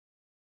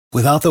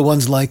Without the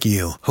ones like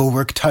you, who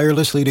work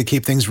tirelessly to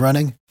keep things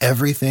running,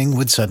 everything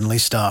would suddenly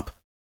stop.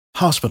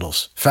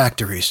 Hospitals,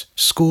 factories,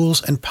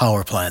 schools, and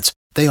power plants,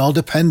 they all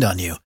depend on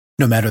you.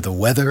 No matter the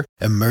weather,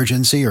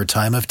 emergency, or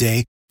time of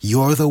day,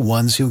 you're the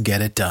ones who get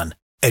it done.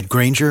 At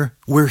Grainger,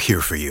 we're here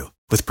for you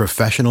with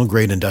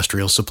professional-grade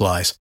industrial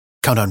supplies.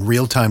 Count on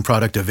real-time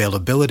product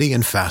availability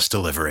and fast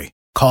delivery.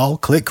 Call,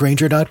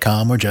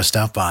 clickgrainger.com, or just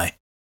stop by.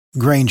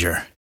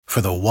 Grainger, for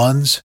the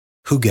ones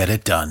who get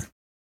it done.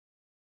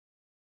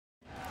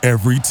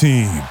 Every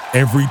team,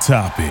 every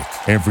topic,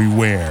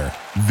 everywhere.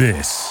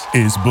 This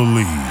is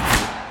Believe.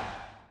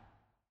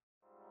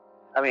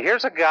 I mean,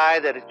 here's a guy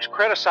that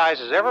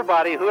criticizes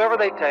everybody, whoever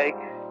they take.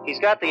 He's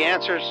got the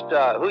answers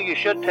to who you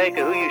should take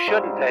and who you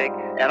shouldn't take.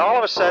 And all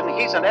of a sudden,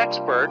 he's an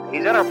expert.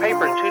 He's in our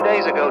paper 2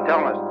 days ago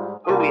telling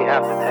us who we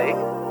have to take.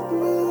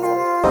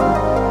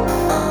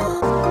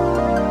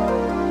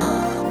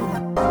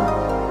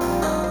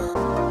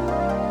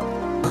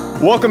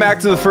 Welcome back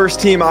to the First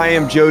Team. I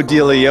am Joe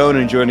DeLeone,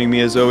 and joining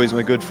me as always,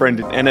 my good friend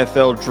and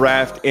NFL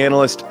draft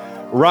analyst,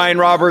 Ryan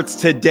Roberts.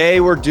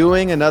 Today, we're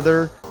doing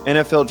another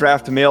NFL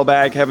draft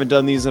mailbag. Haven't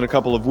done these in a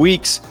couple of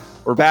weeks.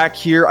 We're back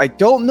here. I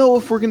don't know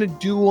if we're going to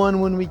do one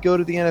when we go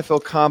to the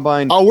NFL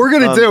Combine. Oh, we're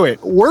going to do it.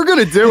 We're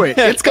going to do it.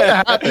 It's going to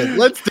happen.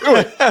 Let's do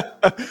it.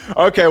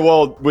 Okay,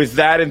 well, with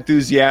that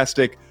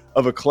enthusiastic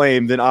of a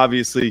claim, then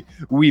obviously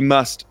we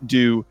must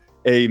do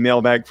a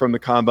mailbag from the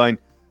Combine.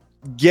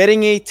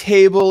 Getting a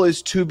table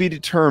is to be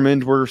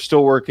determined. We're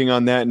still working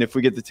on that, and if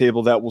we get the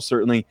table, that will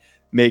certainly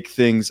make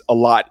things a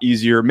lot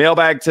easier.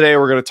 Mailbag today,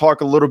 we're going to talk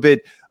a little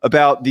bit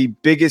about the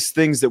biggest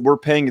things that we're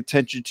paying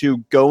attention to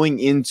going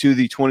into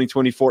the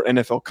 2024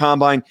 NFL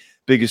Combine,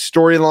 biggest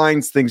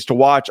storylines, things to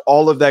watch,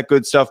 all of that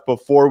good stuff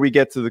before we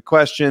get to the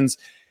questions.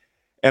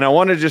 And I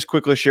want to just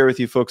quickly share with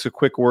you folks a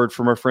quick word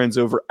from our friends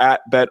over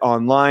at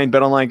BetOnline.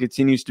 BetOnline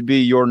continues to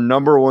be your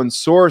number one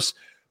source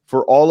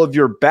for all of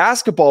your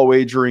basketball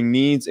wagering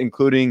needs,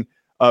 including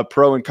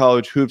pro and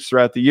college hoops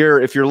throughout the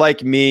year. If you're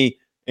like me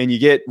and you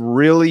get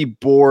really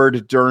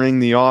bored during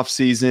the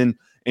offseason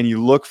and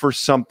you look for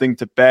something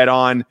to bet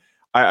on,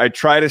 I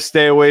try to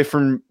stay away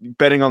from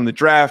betting on the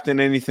draft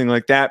and anything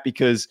like that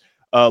because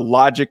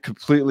logic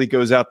completely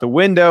goes out the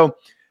window.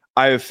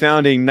 I have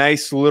found a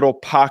nice little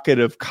pocket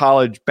of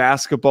college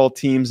basketball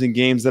teams and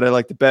games that I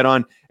like to bet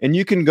on, and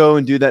you can go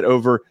and do that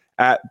over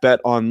at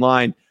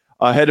BetOnline.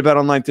 Head to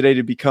BetOnline today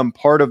to become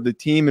part of the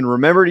team, and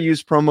remember to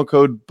use promo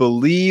code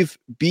BELIEVE,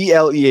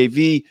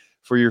 BLEAV,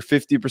 for your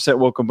 50%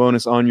 welcome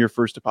bonus on your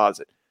first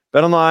deposit.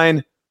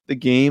 BetOnline, the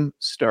game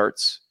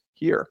starts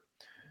here.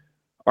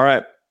 All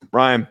right,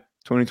 Ryan,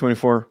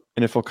 2024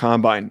 NFL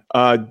Combine.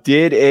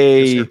 Did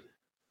a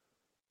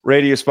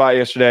radio spot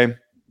yesterday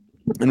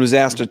and was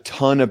asked a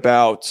ton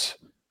about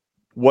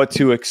what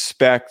to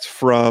expect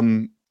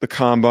from the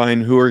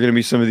Combine, who are going to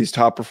be some of these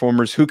top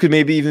performers, who could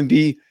maybe even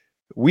be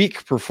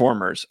weak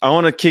performers. I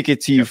want to kick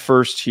it to you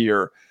first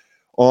here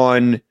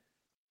on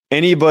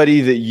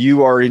anybody that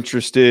you are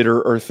interested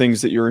or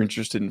things that you're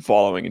interested in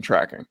following and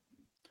tracking.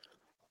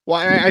 Well,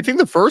 I think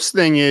the first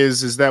thing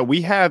is that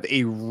we have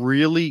a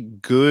really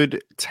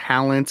good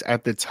talent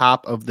at the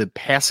top of the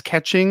pass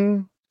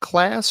catching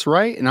class,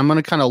 right? And I'm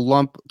going to kind of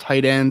lump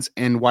tight ends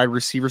and wide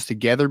receivers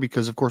together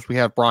because, of course, we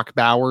have Brock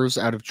Bowers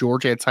out of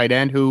Georgia at tight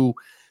end, who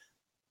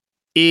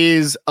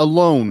is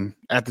alone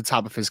at the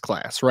top of his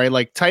class, right?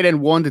 Like tight end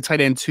 1 to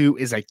tight end 2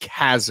 is a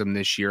chasm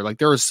this year. Like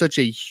there is such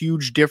a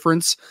huge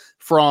difference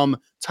from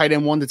tight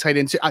end 1 to tight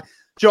end 2.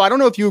 Joe, I don't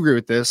know if you agree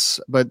with this,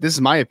 but this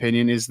is my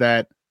opinion, is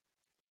that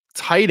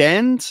tight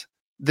end,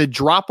 the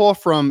drop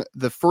off from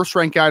the first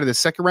ranked guy to the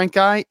second ranked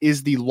guy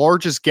is the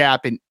largest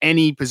gap in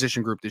any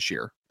position group this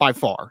year, by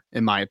far,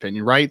 in my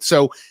opinion, right?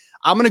 So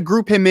I'm going to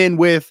group him in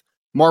with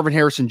Marvin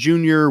Harrison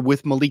Jr.,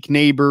 with Malik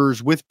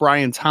Nabers, with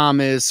Brian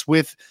Thomas,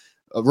 with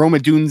Rome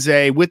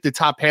Odunze, with the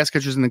top pass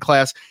catchers in the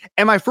class.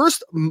 And my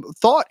first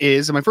thought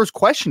is, and my first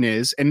question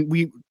is, and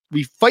we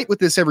fight with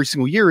this every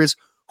single year, is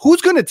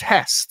who's going to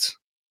test,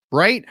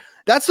 right?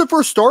 That's the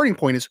first starting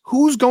point, is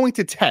who's going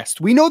to test.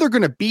 We know they're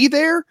going to be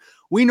there.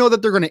 We know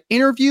that they're going to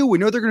interview. We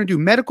know they're going to do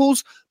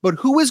medicals, but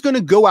who is going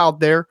to go out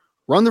there,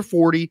 run their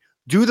 40,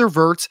 do their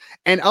verts?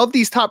 And of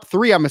these top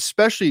three, I'm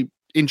especially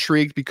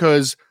intrigued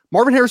because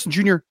Marvin Harrison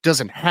Jr.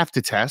 doesn't have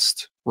to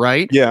test,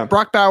 right? Yeah.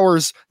 Brock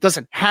Bowers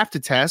doesn't have to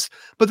test.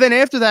 But then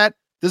after that,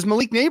 does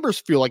Malik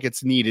Nabers feel like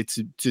it's needed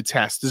to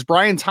test? Does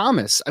Brian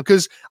Thomas?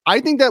 Because I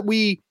think that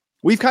we've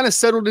kind of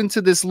settled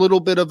into this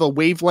little bit of a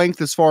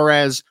wavelength as far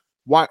as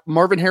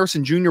Marvin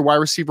Harrison Jr., wide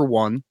receiver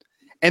 1.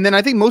 And then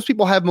I think most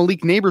people have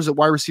Malik Nabers at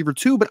wide receiver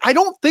 2, but I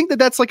don't think that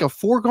that's like a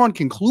foregone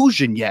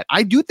conclusion yet.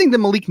 I do think that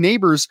Malik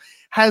Nabers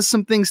has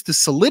some things to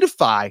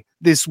solidify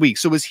this week.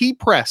 So is he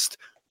pressed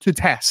to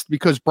test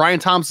because Brian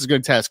Thomas is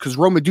going to test, because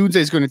Rome Odunze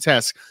is going to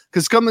test,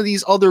 because some of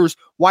these others,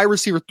 wide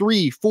receiver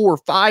 3, 4,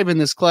 5 in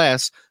this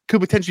class, could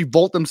potentially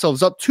vault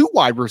themselves up to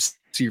wide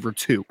receiver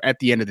 2 at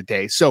the end of the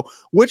day. So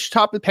which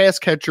top of pass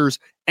catchers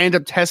end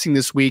up testing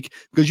this week?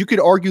 Because you could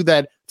argue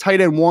that tight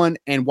end 1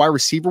 and wide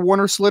receiver 1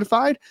 are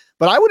solidified,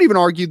 but I would even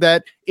argue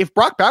that if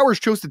Brock Bowers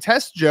chose to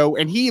test, Joe,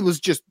 and he was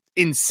just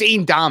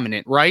insane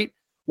dominant, right?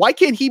 Why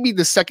can't he be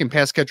the second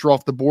pass catcher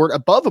off the board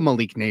above a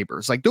Malik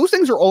Nabers? Like, those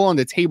things are all on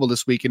the table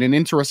this week in an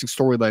interesting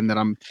storyline that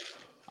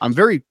I'm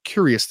very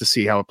curious to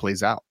see how it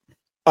plays out.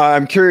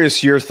 I'm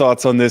curious your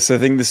thoughts on this. I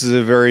think this is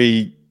a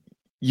very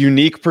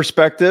unique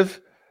perspective.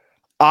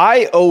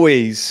 I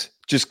always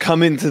just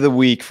come into the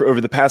week for over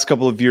the past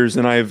couple of years,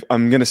 and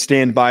I'm going to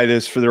stand by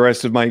this for the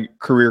rest of my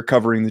career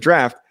covering the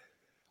draft.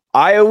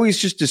 I always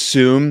just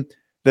assume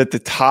that the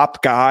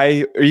top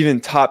guy or even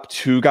top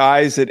two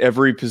guys at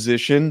every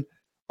position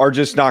are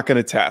just not going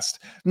to test.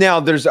 Now,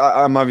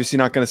 I'm obviously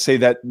not going to say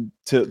that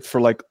for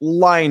like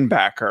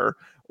linebacker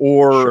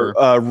or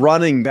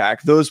running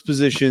back. Those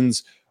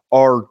positions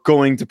are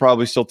going to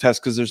probably still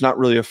test because there's not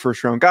really a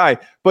first round guy.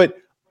 But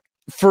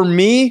for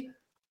me,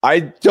 I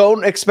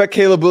don't expect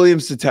Caleb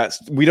Williams to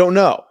test. We don't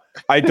know.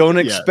 I don't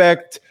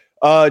expect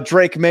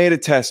Drake Maye to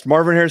test,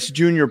 Marvin Harrison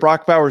Jr.,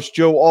 Brock Bowers,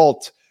 Joe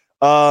Alt.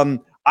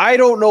 I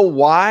don't know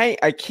why.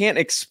 I can't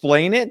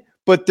explain it,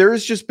 but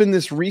there's just been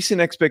this recent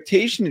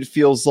expectation, it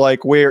feels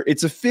like, where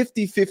it's a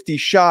 50-50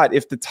 shot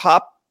if the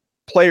top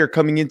player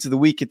coming into the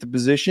week at the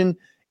position,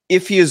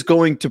 if he is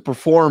going to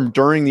perform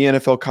during the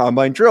NFL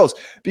Combine drills.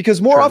 Because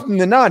more often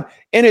than not,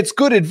 and it's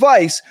good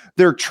advice,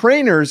 their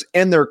trainers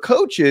and their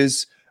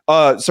coaches –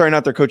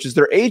 not their coaches,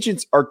 their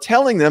agents are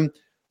telling them,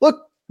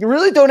 look, you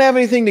really don't have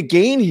anything to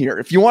gain here.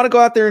 If you want to go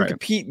out there and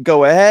compete,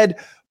 go ahead.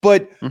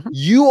 But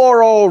you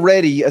are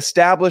already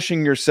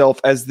establishing yourself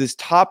as this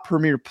top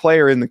premier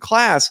player in the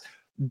class.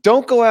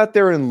 Don't go out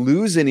there and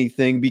lose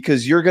anything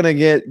because you're going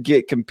to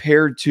get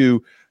compared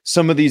to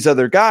some of these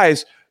other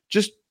guys.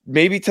 Just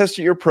maybe test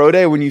at your pro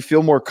day when you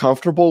feel more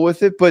comfortable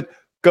with it, but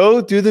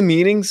go do the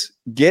meetings,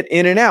 get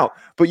in and out.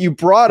 But you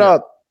brought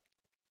up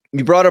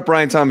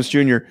Brian Thomas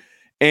Jr.,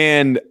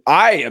 and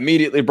I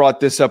immediately brought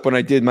this up when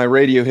I did my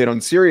radio hit on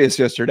Sirius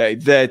yesterday,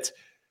 that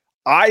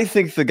I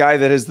think the guy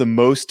that has the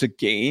most to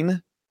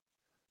gain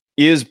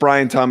is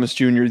Brian Thomas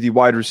Jr., the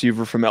wide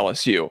receiver from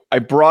LSU. I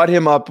brought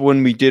him up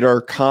when we did our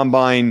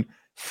Combine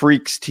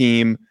Freaks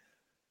team.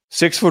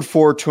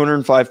 6'4",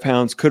 205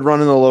 pounds, could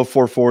run in the low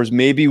 4.4s.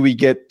 Maybe we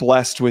get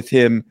blessed with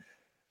him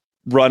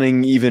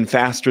running even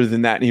faster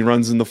than that, and he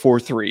runs in the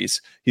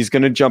 4.3s. He's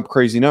going to jump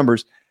crazy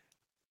numbers.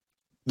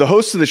 The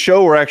hosts of the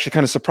show were actually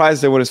kind of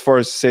surprised I went as far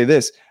as to say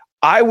this.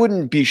 I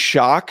wouldn't be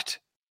shocked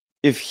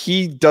if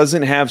he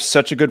doesn't have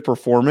such a good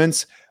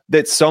performance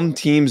that some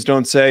teams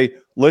don't say,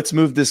 let's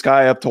move this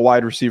guy up to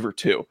wide receiver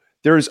 2.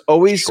 There is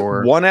always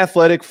one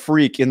athletic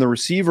freak in the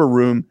receiver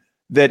room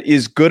that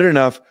is good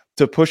enough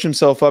to push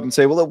himself up and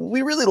say, well,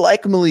 we really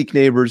like Malik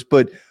Nabers,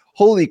 but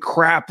holy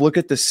crap, look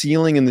at the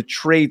ceiling and the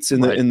traits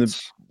and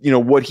the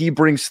what he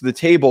brings to the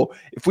table.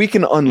 If we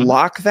can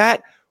unlock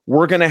that,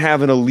 we're going to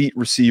have an elite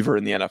receiver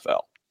in the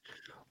NFL.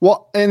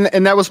 Well, and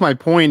that was my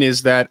point,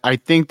 is that I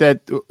think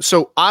that,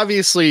 so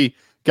obviously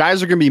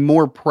guys are going to be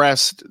more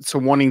pressed to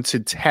wanting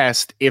to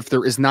test if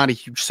there is not a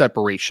huge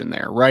separation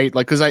there, right?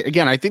 Like, because I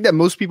think that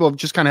most people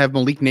just kind of have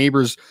Malik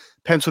Nabers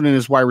penciled in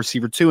as wide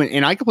receiver 2,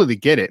 and I completely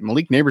get it.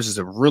 Malik Nabers is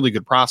a really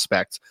good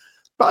prospect,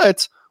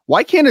 but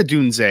why can't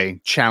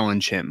Odunze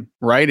challenge him,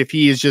 right? If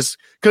he is just,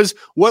 because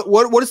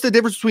what is the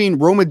difference between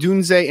Rome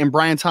Odunze and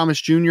Brian Thomas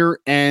Jr.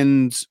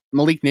 and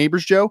Malik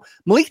Nabers, Joe?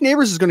 Malik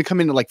Nabers is going to come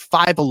in at like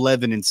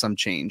 5'11" and some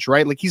change,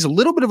 right? Like, he's a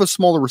little bit of a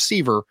smaller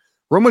receiver.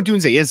 Rome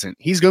Odunze isn't.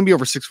 He's going to be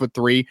over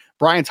 6'3".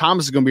 Brian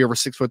Thomas is going to be over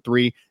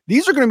 6'3".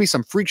 These are going to be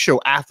some freak show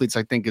athletes,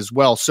 I think, as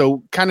well.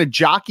 So kind of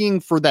jockeying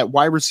for that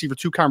wide receiver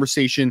 2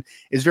 conversation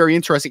is very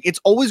interesting. It's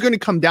always going to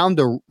come down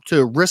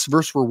to risk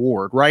versus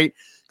reward, right?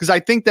 Because I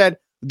think that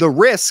the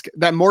risk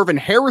that Marvin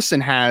Harrison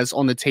has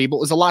on the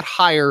table is a lot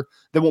higher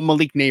than what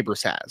Malik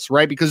Nabers has,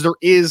 right? Because there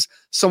is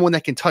someone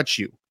that can touch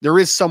you. There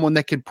is someone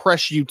that can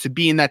press you to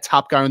be in that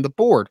top guy on the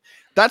board.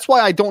 That's why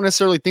I don't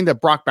necessarily think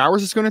that Brock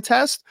Bowers is going to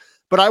test.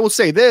 But I will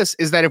say this,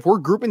 is that if we're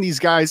grouping these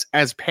guys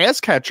as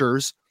pass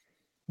catchers,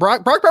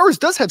 Brock Bowers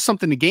does have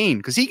something to gain,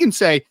 because he can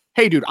say,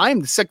 hey, dude, I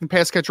am the second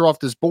pass catcher off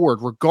this board,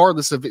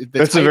 regardless of the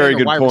That's a very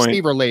good wide point.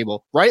 Receiver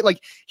label, right?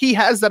 Like, he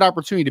has that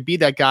opportunity to be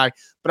that guy.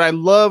 But I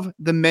love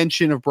the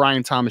mention of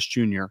Brian Thomas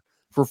Jr.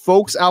 For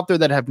folks out there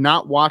that have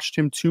not watched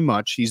him too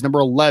much, he's number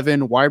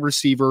 11 wide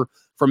receiver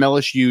from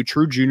LSU,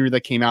 true junior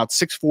that came out,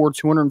 6'4",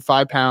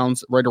 205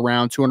 pounds, right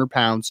around 200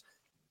 pounds.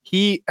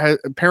 He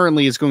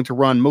apparently is going to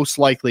run most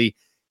likely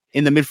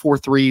in the mid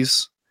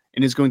 4.3s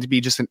and is going to be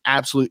just an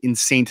absolute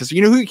insane tester.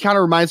 You know who he kind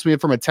of reminds me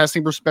of from a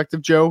testing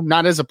perspective, Joe?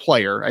 Not as a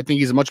player. I think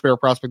he's a much better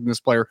prospect than this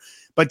player.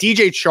 But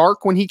DJ Chark,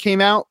 when he came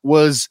out,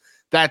 was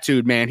that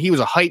dude, man. He was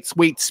a height,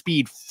 weight,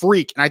 speed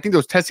freak. And I think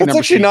those testing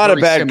numbers actually not a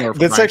bad.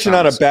 That's actually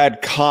not a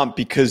bad comp,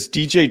 because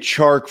DJ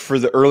Chark, for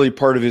the early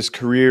part of his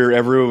career,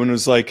 everyone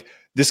was like,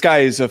 this guy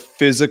is a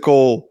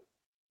physical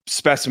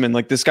specimen.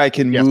 Like, this guy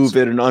can move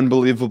at an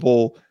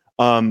unbelievable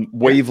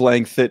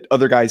wavelength that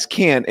other guys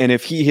can't. And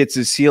if he hits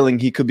his ceiling,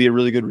 he could be a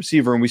really good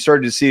receiver. And we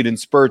started to see it in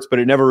spurts, but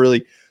it never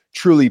really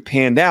truly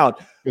panned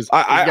out.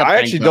 I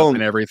actually don't.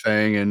 And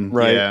everything. And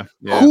right.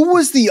 Yeah. Who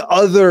was the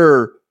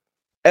other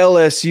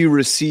LSU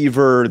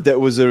receiver that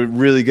was a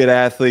really good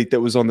athlete that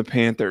was on the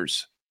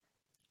Panthers?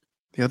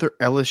 The other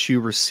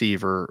LSU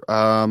receiver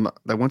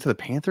that went to the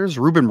Panthers,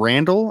 Ruben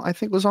Randall, I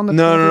think was on the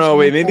Panthers. No,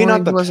 wait, maybe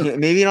not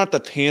the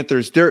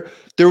Panthers.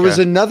 There was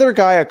another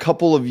guy a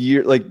couple of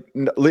years, like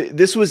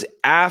this was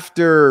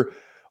after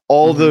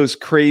all those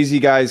crazy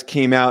guys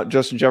came out,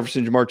 Justin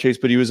Jefferson, Jamar Chase,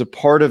 but he was a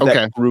part of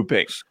that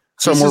grouping.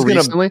 So more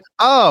recently?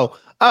 Oh,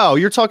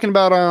 you're talking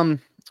about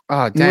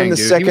dang, in the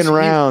second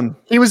round.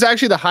 He was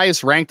actually the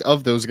highest ranked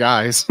of those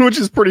guys, which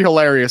is pretty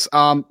hilarious.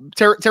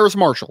 Terrace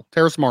Marshall.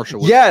 Terrace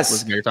Marshall.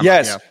 Yes.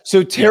 Yeah.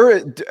 So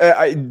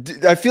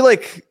I feel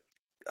like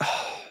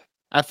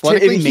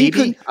athletically,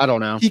 maybe I don't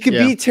know. He could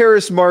be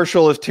Terrace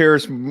Marshall if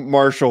Terrace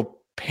Marshall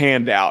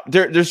panned out.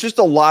 There's just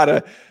a lot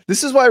of.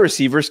 This is why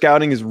receiver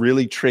scouting is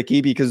really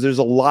tricky, because there's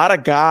a lot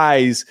of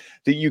guys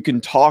that you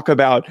can talk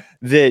about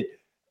that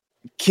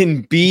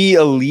can be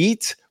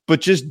elite,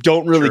 but just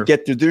don't really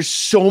get there. There's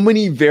so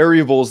many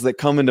variables that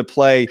come into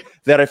play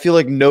that I feel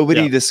like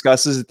nobody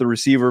discusses at the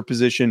receiver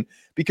position,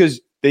 because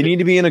they need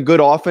to be in a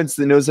good offense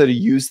that knows how to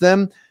use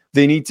them.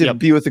 They need to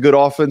be with a good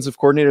offensive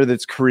coordinator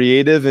that's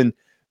creative. And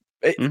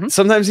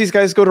sometimes these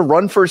guys go to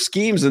run first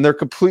schemes and they're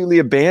completely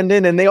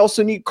abandoned. And they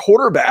also need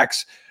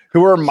quarterbacks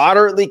who are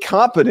moderately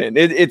competent.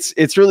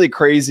 It's really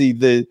crazy,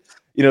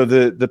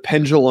 the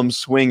pendulum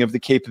swing of the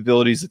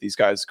capabilities of these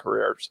guys'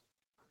 careers.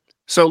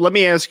 So let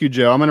me ask you,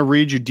 Joe, I'm going to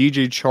read you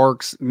DJ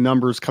Chark's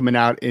numbers coming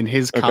out in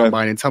his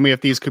combine and tell me if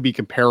these could be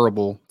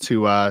comparable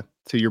to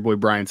your boy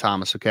Brian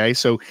Thomas. Okay.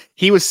 So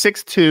he was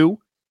 6'2"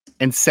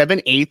 and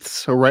 7/8,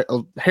 so right,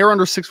 a hair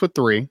under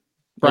 6'3".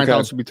 Brian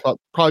Thomas would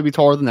probably be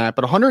taller than that,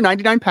 but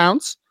 199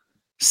 pounds,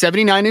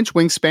 79-inch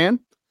wingspan.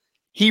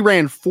 He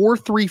ran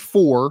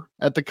 4.34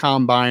 at the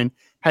combine,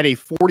 had a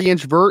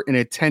 40-inch vert and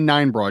a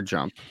 10.9 broad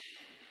jump.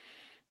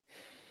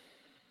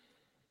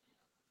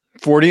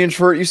 40-inch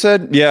vert, you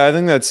said? Yeah, I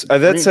think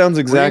that sounds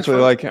exactly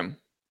like him.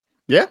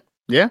 Yeah.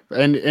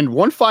 And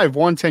 1.51,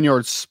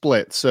 10-yard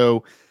split.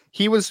 So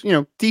he was,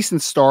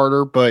 decent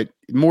starter, but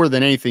more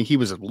than anything, he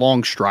was a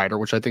long strider,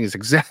 which I think is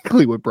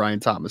exactly what Brian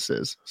Thomas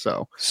is.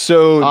 So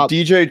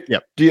DJ,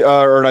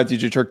 or not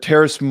DJ Chark,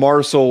 Terrace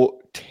Marshall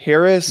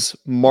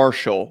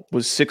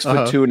was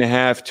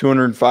 6'2.5",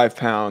 205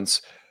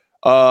 pounds,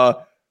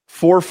 4.4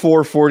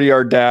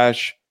 40-yard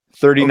dash,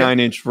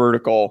 39-inch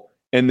vertical.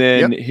 And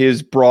then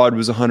his broad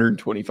was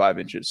 125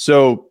 inches.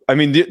 So, I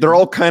mean, they're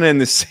all kind of in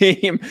the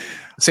same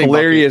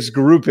hilarious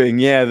grouping.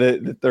 Yeah,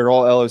 that they're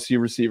all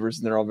LSU receivers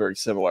and they're all very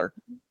similar.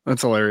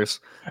 That's hilarious.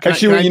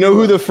 Actually, you know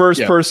who the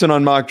first person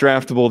on Mock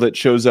Draftable that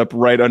shows up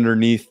right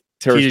underneath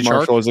Terrace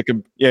Marshall is?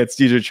 It's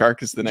DJ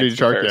Chark is the next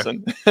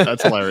comparison. Yeah.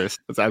 That's hilarious.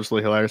 That's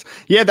absolutely hilarious.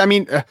 Yeah, I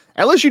mean,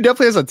 LSU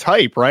definitely has a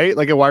type, right?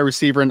 Like a wide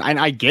receiver, and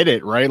I get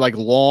it, right? Like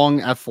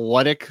long,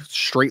 athletic,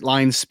 straight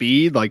line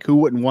speed. Like who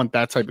wouldn't want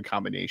that type of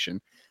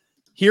combination?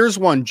 Here's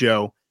one,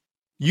 Joe.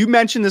 You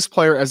mentioned this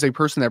player as a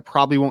person that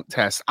probably won't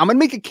test. I'm going to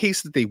make a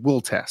case that they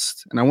will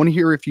test, and I want to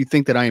hear if you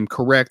think that I am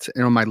correct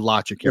and on my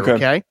logic here,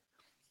 okay?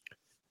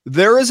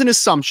 There is an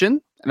assumption,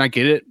 and I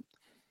get it.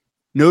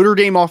 Notre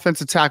Dame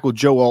offensive tackle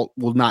Joe Alt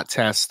will not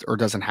test or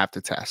doesn't have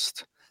to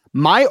test.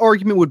 My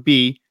argument would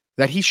be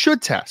that he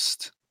should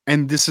test,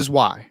 and this is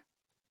why.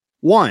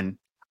 One,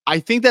 I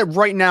think that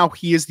right now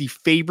he is the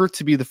favorite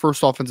to be the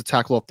first offensive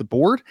tackle off the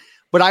board,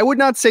 but I would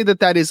not say that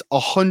that is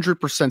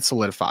 100%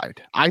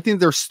 solidified. I think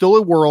there's still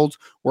a world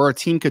where a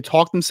team could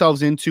talk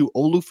themselves into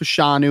Olu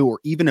Fashanu or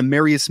even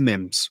Amarius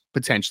Mims,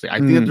 potentially. I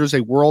think that there's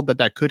a world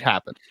that could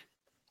happen.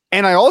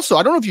 And I don't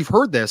know if you've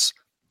heard this,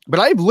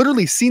 but I've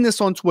literally seen this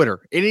on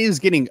Twitter. It is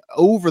getting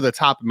over the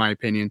top, in my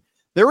opinion.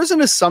 There is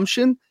an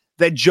assumption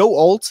that Joe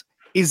Alt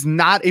is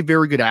not a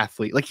very good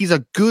athlete. Like, he's a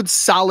good,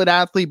 solid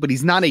athlete, but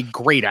he's not a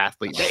great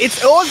athlete.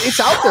 It's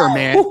out there,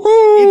 man.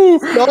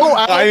 It's so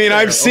out there.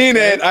 I've seen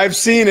it. I've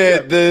seen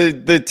it.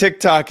 The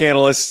TikTok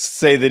analysts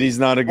say that he's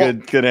not a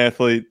good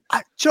athlete.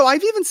 Joe,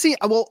 I've even seen,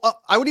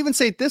 I would even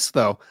say this,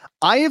 though.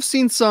 I have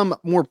seen some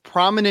more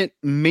prominent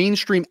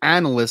mainstream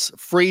analysts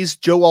phrase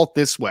Joe Alt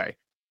this way.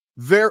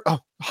 Very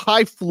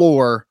high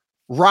floor,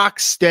 rock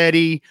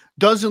steady,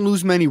 doesn't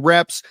lose many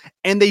reps,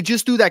 and they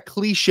just do that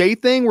cliche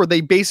thing where they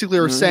basically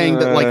are saying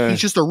that like he's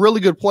just a really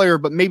good player,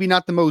 but maybe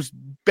not the most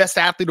best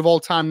athlete of all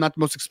time, not the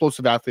most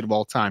explosive athlete of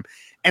all time.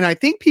 And I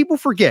think people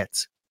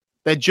forget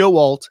that Joe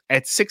Alt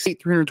at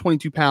 6'8",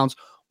 322 pounds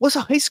was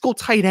a high school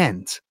tight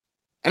end.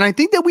 And I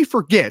think that we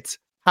forget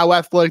how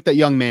athletic that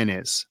young man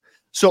is.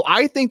 So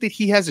I think that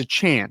he has a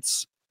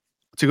chance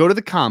to go to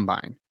the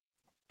combine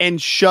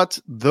and shut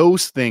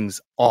those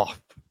things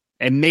off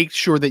and make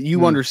sure that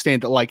you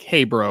understand that, like,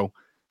 hey, bro,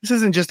 this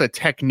isn't just a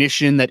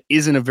technician that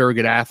isn't a very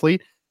good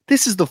athlete.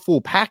 This is the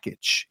full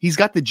package. He's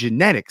got the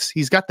genetics.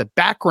 He's got the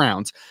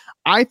backgrounds.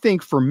 I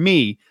think for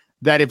me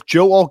that if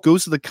Joe Alt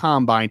goes to the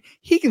combine,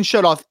 he can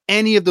shut off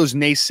any of those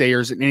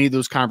naysayers in any of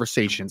those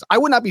conversations. I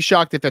would not be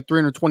shocked if at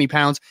 320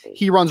 pounds,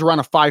 he runs around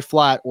a 5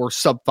 flat or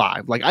sub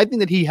 5. Like, I think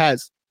that he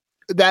has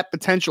that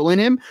potential in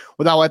him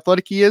with how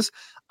athletic he is.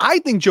 I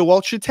think Joe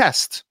Alt should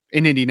test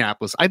in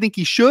Indianapolis. I think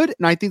he should,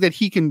 and I think that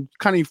he can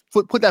kind of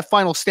put that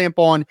final stamp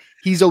on,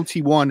 he's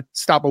OT1,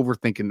 stop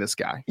overthinking this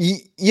guy.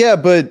 Yeah,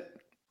 but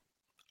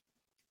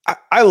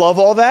I love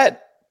all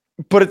that.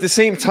 But at the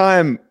same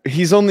time,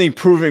 he's only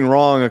proving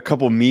wrong a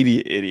couple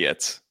media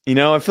idiots.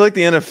 I feel like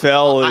the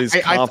NFL is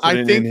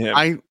confident in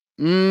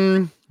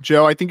him.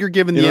 Joe, I think you're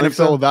giving the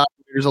NFL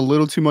evaluators a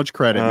little too much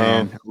credit,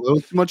 man. A little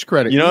too much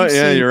credit.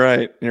 You're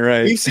right.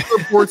 We've seen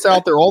reports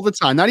out there all the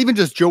time, not even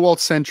just Joe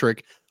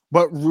Alt-centric,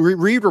 but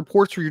read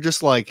reports where you're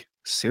just like,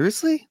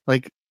 seriously?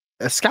 Like,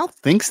 a scout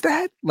thinks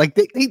that? Like,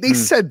 they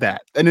said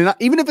that. And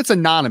even if it's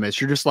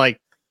anonymous, you're just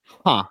like,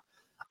 huh.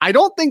 I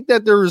don't think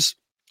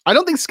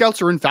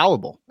scouts are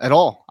infallible at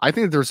all. I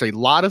think there's a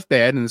lot of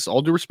bad, and this is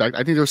all due respect.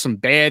 I think there's some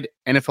bad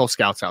NFL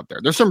scouts out there.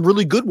 There's some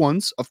really good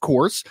ones, of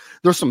course.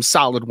 There's some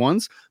solid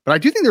ones, but I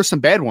do think there's some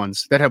bad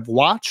ones that have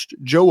watched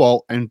Joe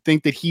Alt and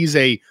think that he's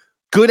a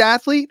good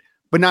athlete,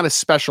 but not a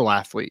special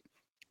athlete.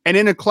 And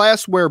in a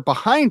class where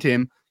behind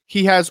him,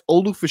 he has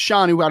Olu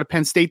Fashanu out of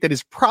Penn State that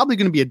is probably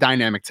going to be a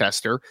dynamic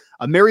tester.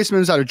 Marius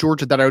Mims out of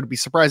Georgia that I would be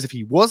surprised if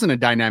he wasn't a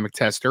dynamic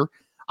tester.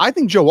 I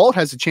think Joe Alt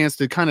has a chance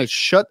to kind of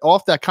shut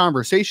off that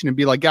conversation and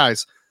be like,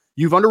 guys,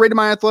 you've underrated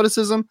my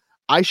athleticism.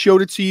 I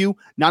showed it to you.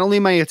 Not only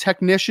am I a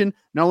technician,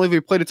 not only have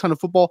I played a ton of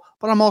football,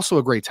 but I'm also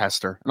a great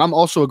tester. And I'm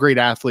also a great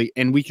athlete.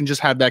 And we can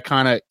just have that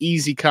kind of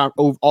easy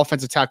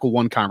offensive tackle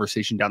one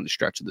conversation down the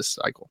stretch of this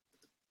cycle.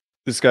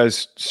 This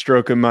guy's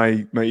stroking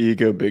my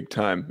ego big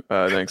time.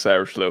 Thanks,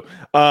 Irish Lou.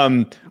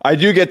 I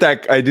do get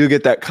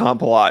that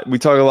comp a lot. We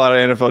talk a lot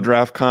of NFL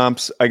draft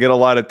comps. I get a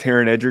lot of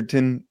Taron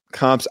Egerton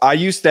comps. I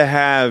used to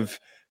have...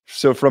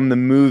 So from the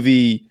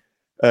movie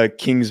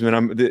Kingsman,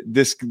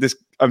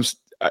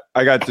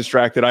 I got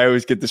distracted. I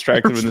always get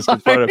distracted when this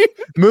is part of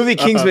movie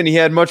Kingsman. He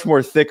had much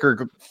more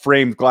thicker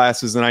framed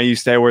glasses than I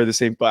used to. I wear the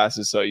same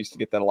glasses, so I used to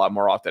get that a lot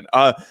more often.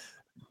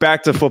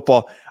 Back to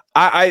football.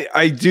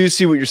 I do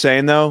see what you're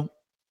saying, though.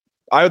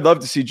 I would love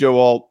to see Joe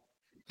Alt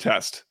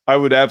test. I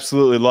would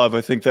absolutely love.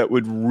 I think that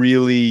would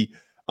really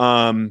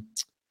put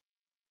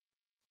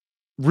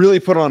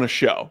on a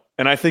show.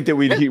 And I think that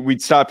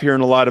we'd stop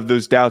hearing a lot of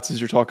those doubts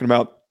as you're talking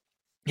about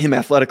him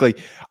athletically.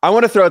 I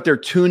want to throw out there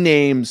two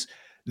names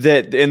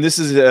that, and this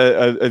is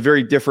a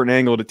very different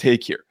angle to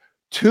take here.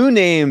 Two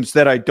names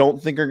that I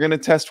don't think are going to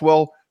test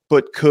well,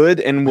 but could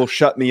and will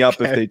shut me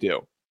up if they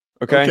do.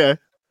 Okay.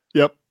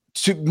 Yep.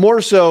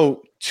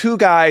 Two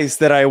guys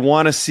that I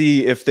want to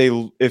see if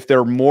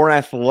they're more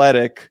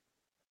athletic.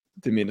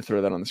 Didn't mean to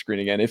throw that on the screen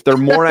again. If they're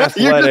more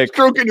athletic, you're just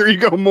stroking your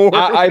ego more.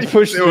 I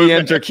pushed the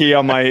enter key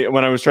on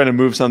when I was trying to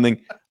move something.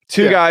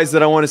 Two guys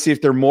that I want to see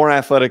if they're more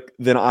athletic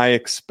than I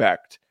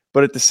expect,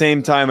 but at the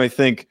same time, I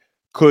think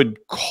could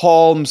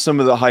calm some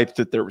of the hype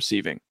that they're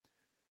receiving.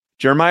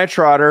 Jeremiah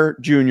Trotter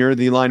Jr.,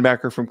 the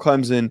linebacker from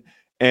Clemson,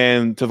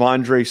 and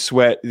T'Vondre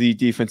Sweat, the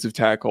defensive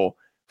tackle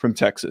from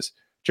Texas.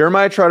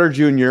 Jeremiah Trotter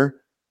Jr.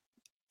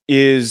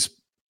 is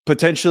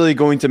potentially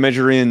going to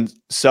measure in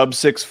sub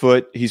 6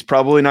 foot. He's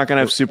probably not going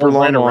to have super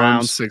long arms.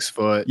 Around 6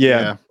 foot.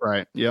 Yeah.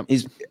 Right. Yep.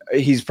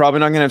 He's probably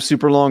not going to have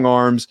super long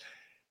arms.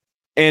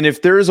 And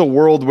if there is a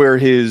world where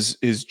his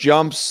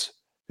jumps,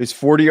 his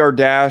 40-yard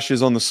dash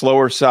is on the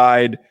slower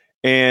side,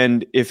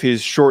 and if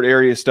his short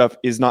area stuff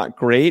is not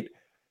great,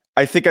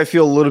 I think I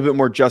feel a little bit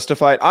more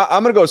justified.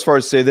 I'm going to go as far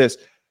as to say this.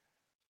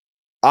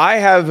 I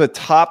have a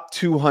top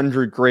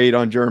 200 grade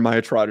on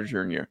Jeremiah Trotter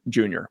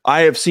Jr.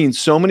 I have seen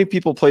so many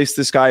people place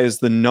this guy as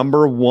the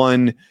number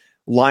one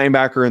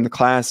linebacker in the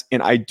class,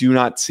 and I do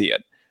not see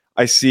it.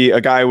 I see a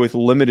guy with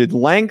limited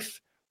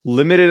length,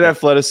 limited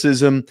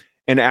athleticism,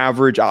 and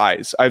average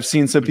eyes. I've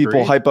seen some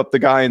people hype up the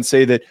guy and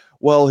say that,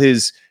 well,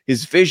 his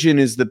vision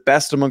is the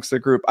best amongst the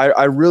group.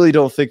 I really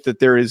don't think that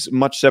there is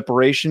much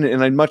separation,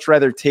 and I'd much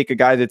rather take a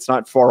guy that's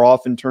not far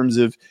off in terms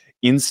of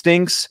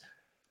instincts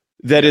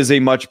that is a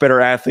much better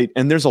athlete.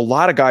 And there's a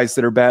lot of guys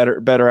that are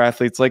better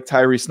athletes, like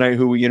Tyrese Knight,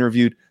 who we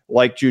interviewed,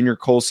 like Junior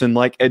Colson,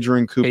 like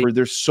Edgerrin Cooper.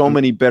 There's so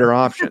many better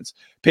options.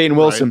 Peyton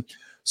Wilson. Right.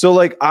 So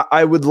like,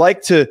 I would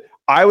like to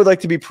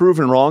be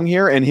proven wrong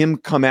here and him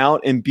come out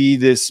and be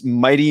this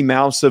mighty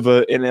mouse of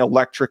an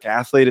electric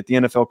athlete at the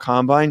NFL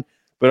Combine,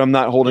 but I'm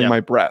not holding my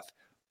breath.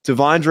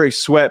 T'Vondre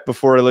Sweat,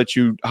 before I let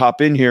you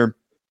hop in here.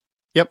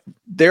 Yep.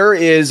 There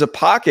is a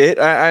pocket,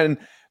 and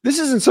this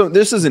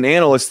is an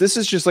analyst. This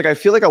is just like, I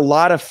feel like a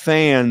lot of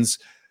fans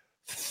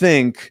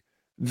think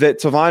that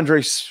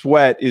T'Vondre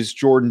Sweat is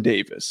Jordan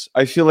Davis.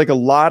 I feel like a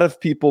lot of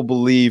people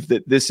believe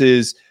that this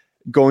is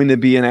going to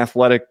be an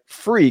athletic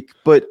freak,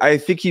 but I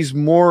think he's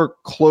more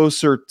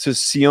closer to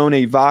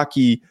Sione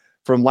Vaki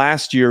from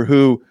last year,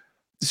 who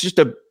is just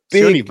a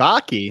big... Sione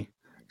Vaki?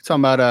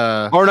 Talking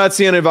about or not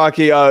Sione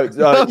Vaki.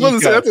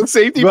 That's a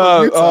safety.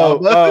 Wait.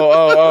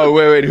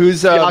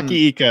 Who's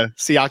Siaki Ika?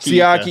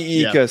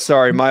 Siaki Ika. Yeah.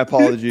 Sorry, my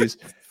apologies.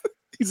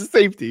 He's a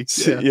safety.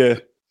 Yeah.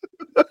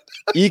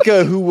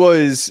 Ika, who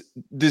was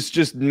this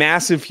just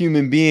massive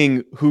human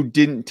being who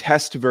didn't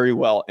test very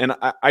well, and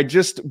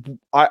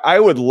I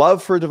would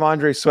love for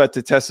T'Vondre Sweat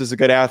to test as a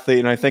good athlete,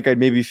 and I think I'd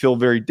maybe feel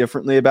very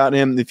differently about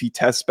him if he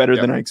tests better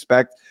than I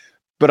expect.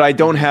 But I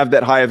don't have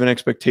that high of an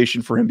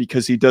expectation for him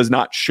because he does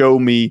not show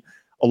me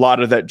a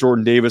lot of that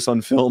Jordan Davis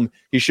on film.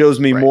 He shows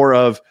me more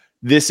of,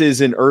 this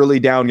is an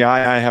early down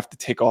guy I have to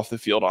take off the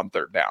field on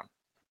third down.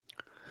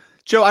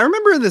 Joe, I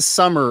remember this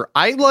summer,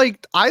 I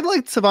liked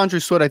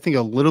T'Vondre Sweat, I think,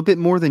 a little bit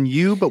more than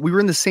you, but we were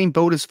in the same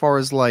boat as far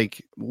as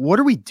like, what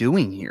are we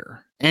doing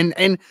here?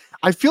 And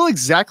I feel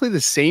exactly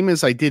the same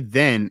as I did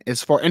then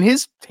and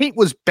his tape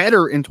was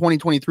better in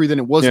 2023 than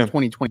it was in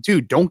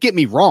 2022. Don't get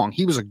me wrong.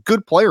 He was a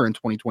good player in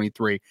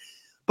 2023,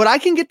 but I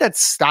can get that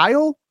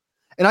style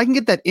and I can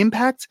get that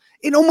impact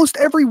in almost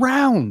every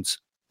round.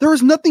 There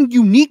is nothing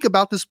unique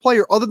about this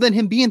player other than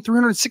him being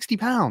 360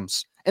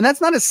 pounds. And that's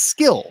not a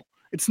skill.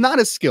 It's not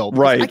a skill.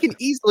 Right. I can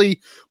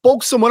easily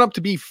bulk someone up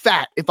to be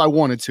fat if I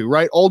wanted to,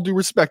 right? All due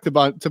respect to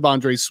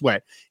T'Vondre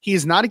Sweat. He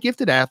is not a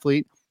gifted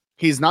athlete.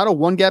 He's not a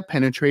one-gap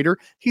penetrator.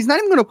 He's not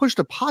even going to push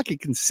the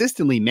pocket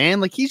consistently,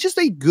 man. Like, he's just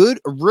a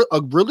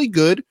really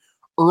good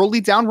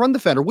early down run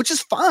defender, which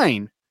is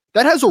fine.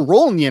 That has a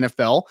role in the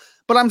NFL.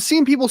 But I'm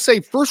seeing people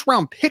say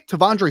first-round pick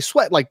T'Vondre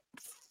Sweat. Like,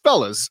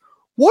 fellas,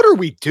 what are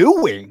we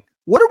doing?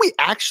 What are we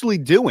actually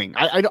doing?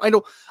 I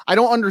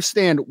don't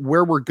understand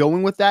where we're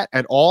going with that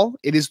at all.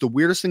 It is the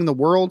weirdest thing in the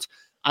world.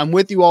 I'm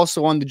with you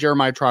also on the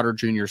Jeremiah Trotter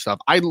Jr. stuff.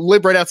 I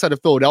live right outside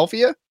of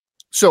Philadelphia.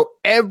 So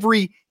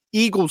every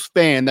Eagles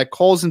fan that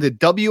calls into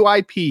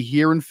WIP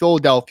here in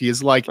Philadelphia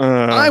is like,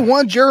 I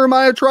want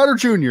Jeremiah Trotter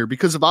Jr.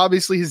 because of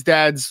obviously his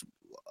dad's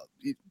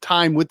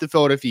time with the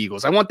Philadelphia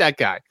Eagles. I want that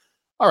guy.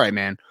 All right,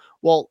 man.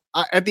 Well,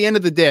 at the end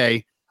of the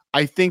day,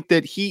 I think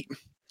that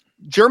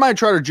Jeremiah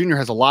Trotter Jr.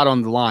 has a lot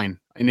on the line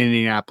in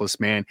Indianapolis,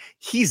 man.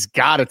 He's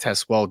got to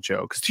test well,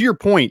 Joe, because to your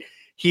point,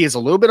 he is a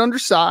little bit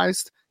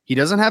undersized. He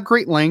doesn't have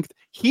great length.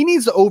 He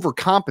needs to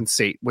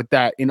overcompensate with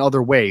that in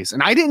other ways.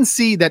 And I didn't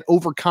see that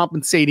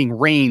overcompensating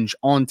range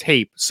on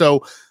tape.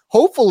 So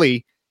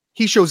hopefully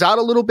he shows out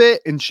a little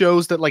bit and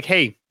shows that, like,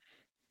 hey,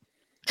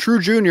 true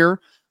junior.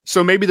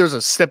 So maybe there's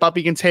a step up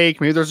he can take.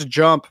 Maybe there's a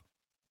jump.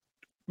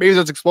 Maybe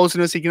there's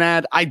explosiveness he can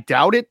add. I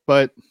doubt it,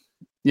 but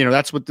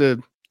that's what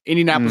the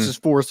Indianapolis is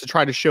for, is to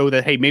try to show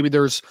that, hey, maybe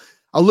there's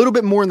a little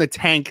bit more in the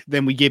tank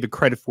than we gave it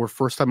credit for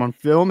first time on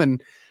film.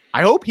 And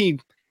I hope he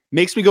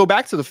makes me go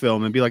back to the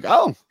film and be like,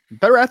 oh,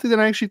 better athlete than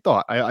I actually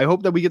thought. I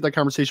hope that we get that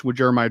conversation with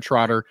Jeremiah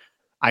Trotter.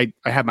 I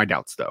have my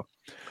doubts, though.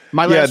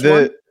 My last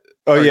one.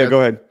 Oh, yeah,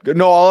 go ahead.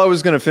 No, all I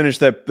was going to finish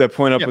that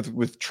point up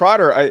with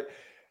Trotter.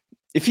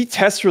 If he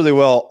tests really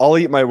well, I'll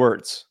eat my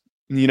words.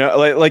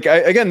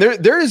 Again,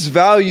 there is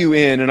value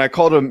in, and I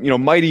called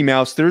him, Mighty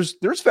Mouse.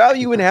 There's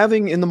value in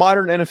having, in the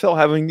modern NFL,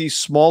 having these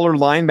smaller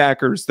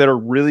linebackers that are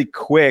really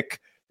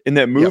quick and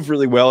that move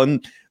really well.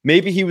 And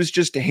maybe he was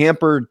just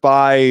hampered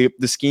by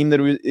the scheme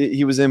that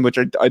he was in, which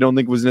I don't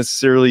think was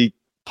necessarily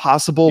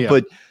possible.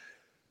 But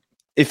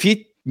if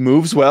he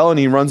moves well and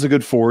he runs a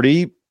good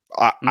 40,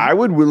 I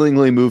would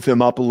willingly move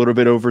him up a little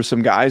bit over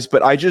some guys.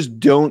 But I just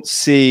don't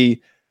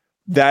see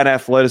that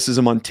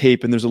athleticism on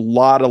tape. And there's a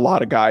lot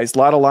of guys, a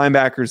lot of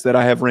linebackers that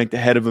I have ranked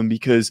ahead of him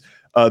because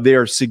they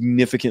are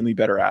significantly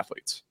better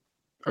athletes.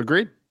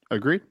 Agreed.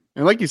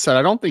 And like you said,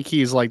 I don't think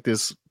he's like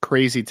this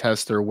crazy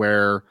tester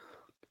where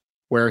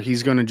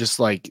he's going to just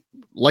like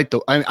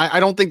I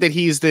don't think that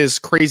he's this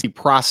crazy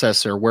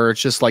processor where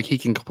it's just like he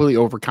can completely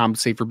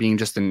overcompensate for being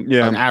just an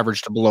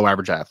average to below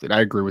average athlete. I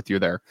agree with you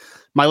there.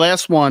 My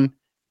last one,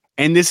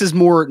 and this is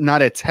more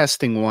not a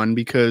testing one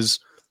because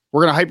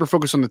we're going to hyper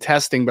focus on the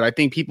testing, but I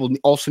think people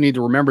also need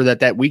to remember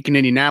that week in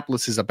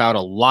Indianapolis is about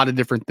a lot of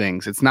different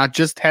things. It's not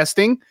just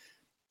testing,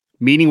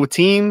 meeting with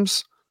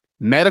teams,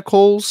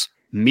 medicals,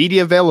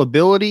 media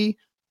availability.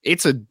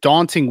 It's a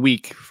daunting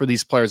week for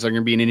these players that are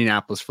going to be in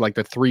Indianapolis for like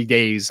the 3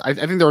 days. I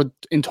think they're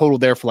in total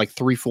there for like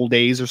 3 full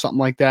days or something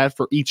like that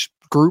for each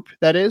group,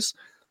 that is.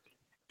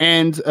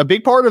 And a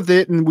big part of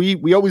it, and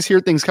we always hear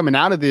things coming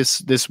out of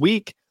this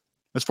week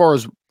as far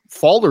as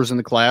fallers in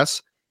the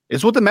class,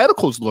 is what the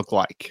medicals look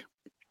like.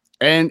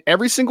 And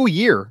every single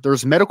year,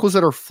 there's medicals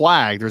that are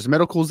flagged, there's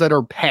medicals that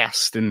are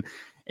passed, and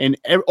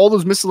all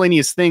those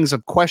miscellaneous things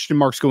of question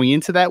marks going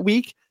into that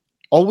week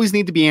always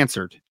need to be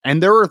answered.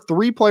 And there are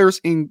 3 players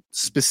in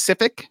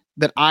specific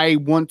that I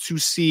want to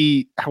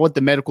see what the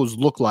medicals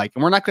look like.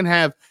 And we're not going to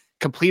have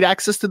complete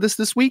access to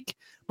this week,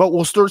 but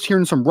we'll start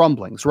hearing some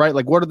rumblings, right?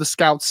 Like, what are the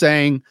scouts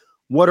saying?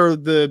 What are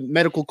the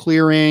medical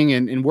clearing?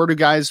 And where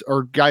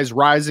are guys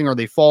rising? Are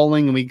they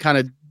falling? And we kind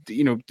of,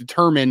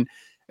 determine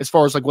as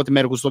far as like what the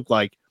medicals look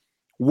like.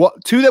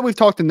 2 that we've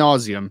talked ad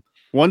nauseum.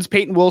 One's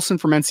Peyton Wilson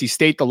from NC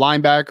State, the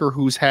linebacker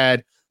who's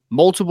had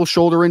multiple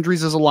shoulder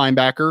injuries as a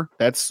linebacker.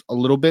 That's a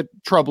little bit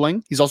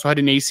troubling. He's also had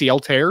an ACL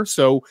tear.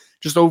 So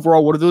just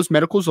overall, what do those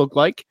medicals look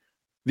like?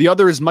 The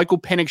other is Michael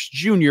Penix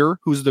Jr.,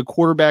 who's the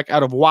quarterback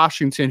out of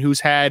Washington, who's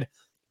had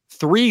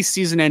 3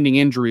 season-ending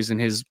injuries in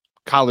his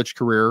college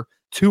career,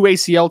 2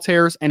 ACL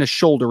tears, and a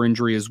shoulder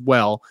injury as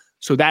well.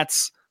 So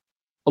that's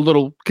a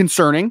little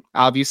concerning,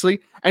 obviously.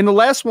 And the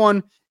last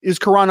one is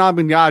Karan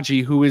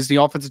Abenyaji, who is the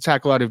offensive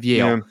tackle out of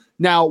Yale. Yeah.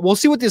 Now, we'll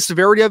see what the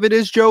severity of it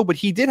is, Joe, but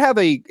he did have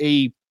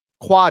a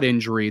quad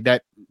injury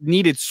that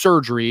needed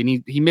surgery,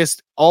 and he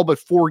missed all but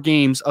 4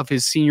 games of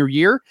his senior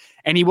year,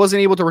 and he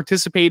wasn't able to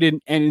participate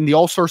in the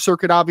All-Star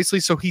circuit, obviously,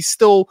 so he's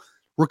still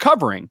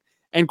recovering.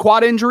 And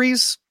quad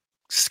injuries,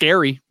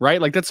 scary, right?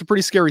 Like, that's a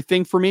pretty scary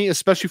thing for me,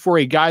 especially for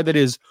a guy that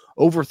is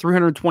over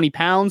 320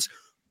 pounds.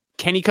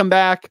 Can he come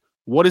back?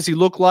 What does he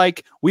look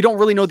like? We don't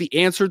really know the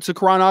answer to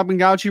Karan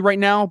Abengachi right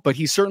now, but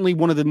he's certainly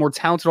one of the more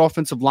talented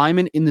offensive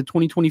linemen in the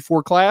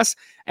 2024 class,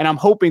 and I'm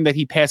hoping that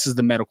he passes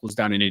the medicals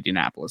down in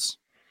Indianapolis.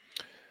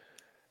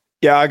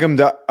 Yeah, Agam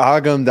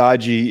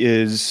Daji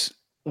is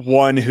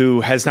one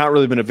who has not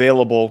really been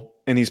available,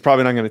 and he's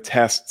probably not going to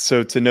test.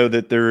 So to know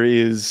that there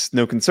is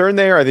no concern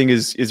there, I think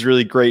is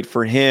really great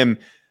for him.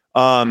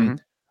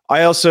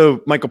 I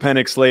also, Michael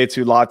Penix,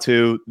 Laiatu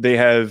Latu, they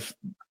have...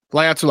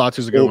 Laiatu Latu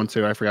is a good one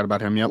too. I forgot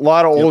about him. Yep. A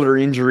lot of older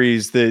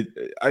injuries that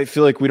I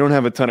feel like we don't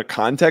have a ton of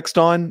context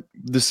on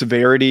the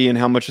severity and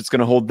how much it's going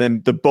to hold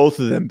them, the both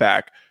of them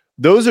back.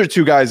 Those are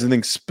two guys I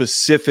think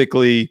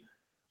specifically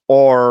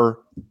are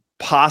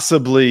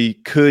possibly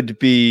could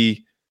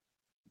be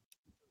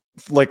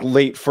like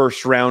late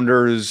first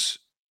rounders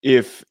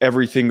if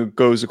everything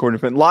goes according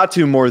to plan.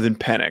 Latu more than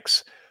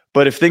Penix,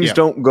 but if things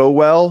don't go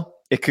well,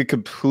 it could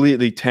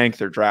completely tank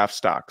their draft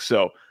stock.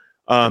 So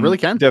it really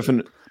can.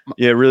 Definitely.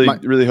 Yeah,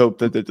 really hope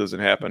that doesn't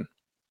happen.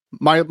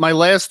 My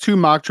last two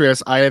mock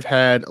drafts, I have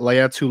had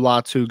Laiatu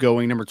Latu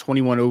going number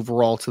 21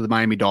 overall to the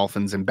Miami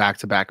Dolphins in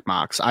back-to-back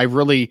mocks. I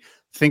really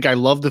think I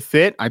love the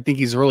fit. I think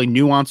he's a really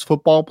nuanced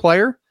football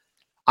player.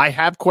 I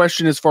have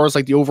questioned as far as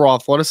like the overall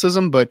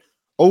athleticism, but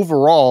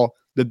overall,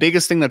 the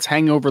biggest thing that's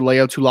hanging over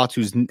Laiatu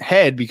Latu's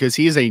head, because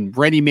he is a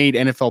ready-made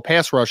NFL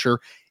pass rusher,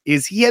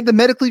 is he had to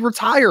medically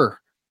retire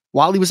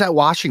while he was at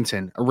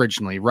Washington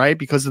originally, right?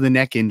 Because of the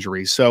neck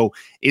injury. So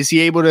is he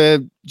able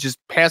to just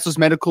pass those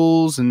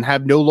medicals and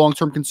have no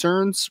long-term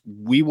concerns?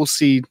 We will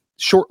see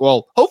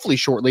hopefully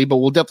shortly, but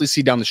we'll definitely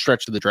see down the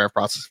stretch of the draft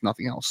process, if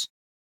nothing else.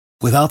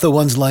 Without the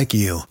ones like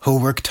you, who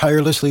work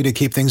tirelessly to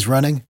keep things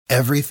running,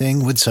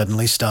 everything would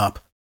suddenly stop.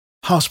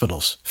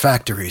 Hospitals,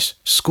 factories,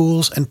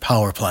 schools, and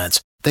power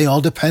plants, they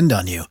all depend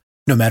on you.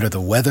 No matter the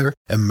weather,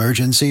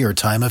 emergency, or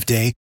time of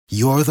day,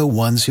 you're the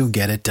ones who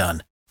get it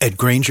done. At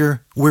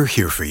Grainger, we're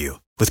here for you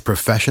with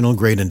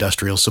professional-grade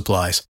industrial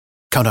supplies.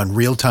 Count on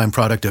real-time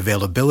product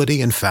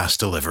availability and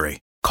fast delivery.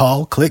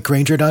 Call, click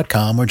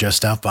Grainger.com, or just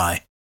stop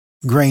by.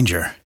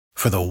 Grainger,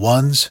 for the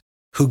ones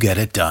who get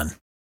it done.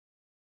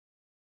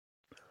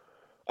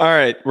 All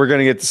right, we're going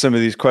to get to some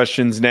of these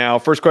questions now.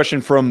 First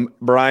question from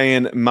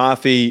Brian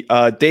Maffey.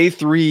 Day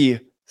 3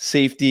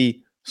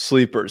 safety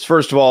sleepers.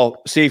 First of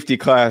all, safety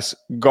class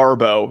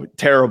Garbo,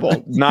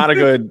 terrible. Not a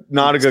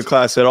good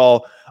class at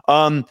all.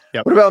 What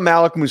about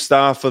Malik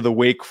Mustafa, the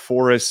Wake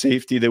Forest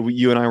safety that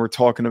you and I were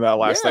talking about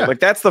last night?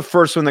 Like, that's the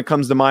first one that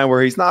comes to mind,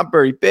 where he's not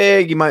very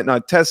big. He might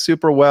not test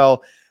super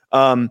well,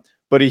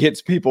 but he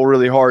hits people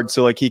really hard.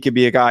 So like, he could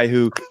be a guy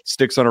who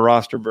sticks on a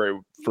roster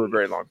for a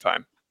very long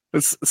time.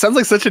 This sounds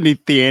like such a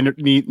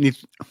Neanderthal.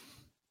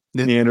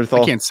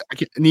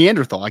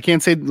 Neanderthal. I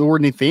can't say the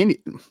word Nathaniel.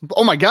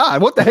 Oh my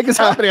God, what the heck is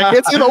happening? I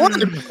can't say the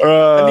word.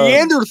 A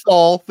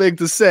Neanderthal thing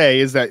to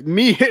say is that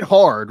me hit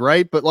hard,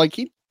 right? But like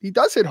he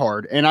does hit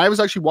hard. And I was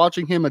actually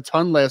watching him a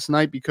ton last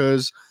night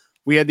because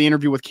we had the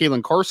interview with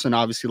Kalen Carson,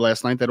 obviously,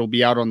 last night. That'll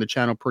be out on the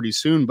channel pretty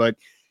soon. But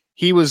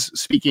he was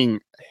speaking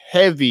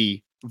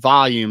heavy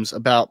volumes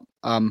about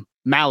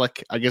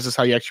Malik, I guess is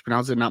how you actually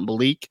pronounce it, not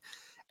Malik,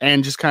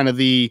 and just kind of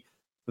the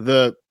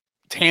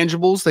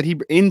intangibles that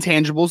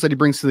he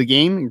brings to the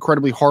game.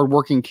 Incredibly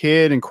hardworking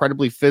kid,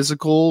 incredibly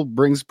physical,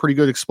 brings pretty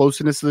good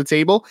explosiveness to the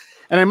table.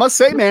 And I must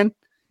say, man,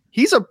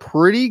 he's a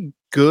pretty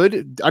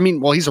good.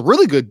 He's a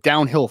really good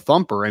downhill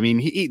thumper. I mean,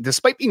 he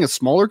despite being a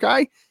smaller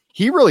guy,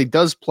 he really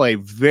does play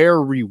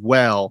very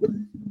well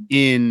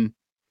in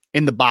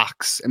the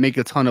box and make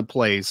a ton of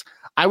plays.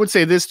 I would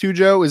say this too,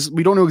 Joe, is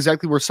we don't know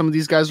exactly where some of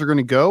these guys are going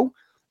to go.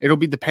 It'll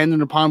be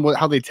dependent upon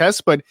how they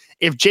test. But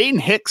if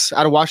Jaden Hicks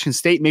out of Washington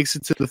State makes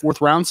it to the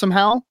 4th round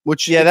somehow,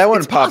 that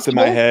one popped in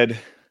my head.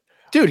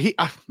 Dude,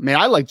 I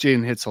like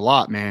Jaden Hicks a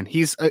lot, man.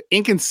 He's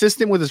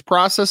inconsistent with his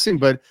processing,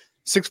 but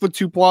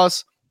 6'2"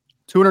 plus,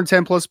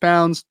 210 plus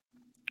pounds,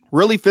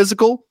 really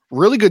physical,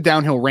 really good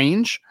downhill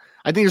range.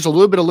 I think there's a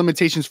little bit of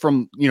limitations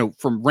from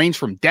range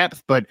from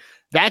depth, but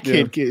that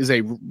kid is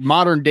a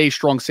modern day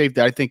strong safety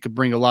that I think could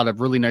bring a lot of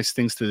really nice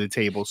things to the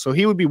table. So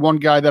he would be one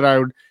guy that I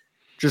would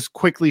just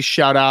quickly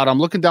shout out. I'm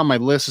looking down my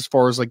list as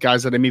far as like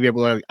guys that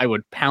I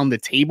would pound the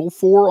table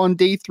for on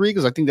day 3,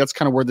 because I think that's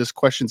kind of where this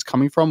question's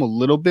coming from a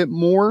little bit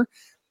more.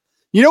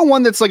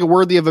 One that's like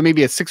worthy of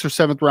maybe a 6th or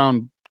 7th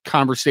round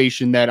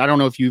conversation that I don't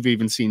know if you've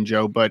even seen,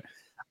 Joe, but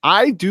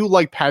I do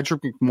like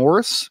Patrick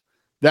McMorris,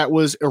 that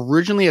was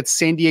originally at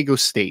San Diego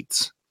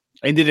State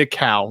and did a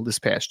Cal this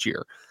past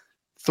year.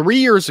 3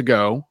 years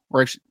ago,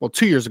 or actually,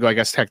 2 years ago, I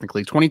guess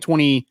technically,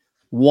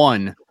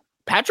 2021,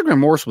 Patrick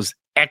McMorris was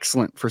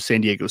excellent for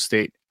San Diego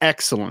State.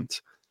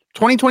 Excellent.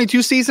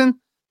 2022 season,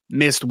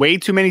 missed way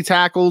too many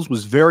tackles,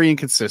 was very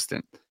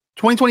inconsistent.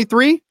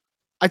 2023,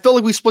 I felt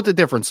like we split the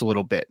difference a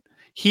little bit.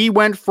 He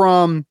went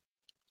from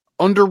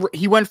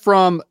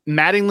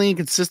maddeningly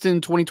inconsistent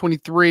in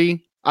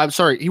 2023.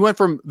 He went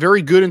from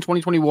very good in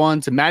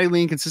 2021 to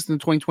maddeningly inconsistent in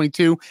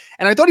 2022.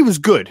 And I thought he was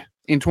good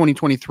in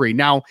 2023.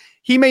 Now,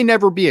 he may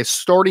never be a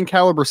starting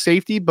caliber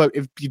safety, but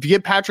if you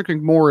get Patrick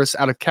McMorris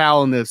out of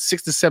Cal in the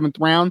 6th to 7th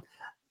round,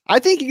 I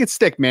think he could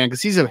stick, man,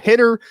 because he's a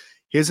hitter.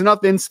 He has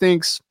enough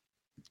instincts.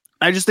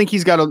 I just think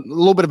he's got a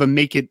little bit of a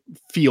make it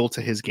feel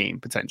to his game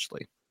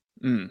potentially.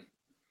 A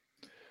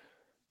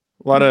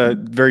lot of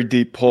very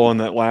deep pull on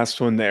that last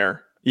one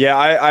there. Yeah,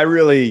 I'm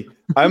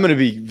going to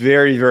be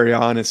very, very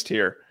honest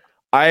here.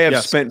 I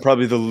have spent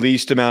probably the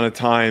least amount of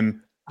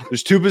time.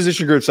 There's two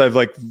position groups I've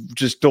like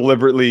just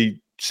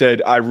deliberately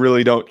said I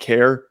really don't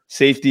care,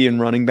 safety and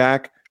running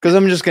back, because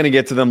I'm just going to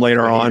get to them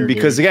later on.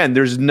 Because again,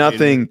 there's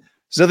nothing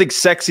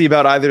sexy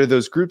about either of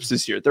those groups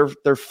this year.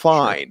 They're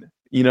fine.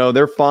 You know,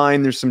 they're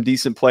fine. There's some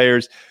decent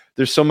players.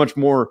 There's so much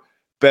more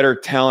better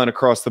talent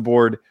across the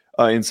board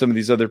in some of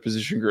these other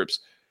position groups.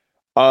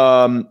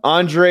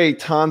 Andre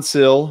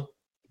Tonsil,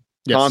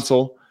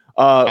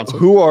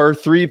 who are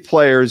three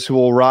players who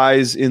will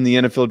rise in the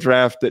NFL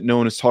draft that no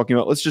one is talking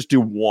about? Let's just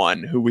do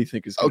one who we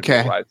think is going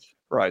to be a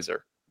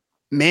riser.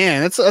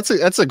 Man,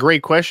 that's a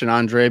great question,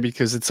 Andre,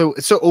 because it's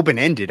so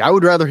open-ended. I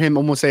would rather him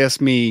almost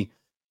ask me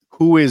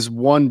who is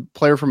one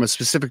player from a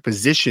specific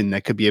position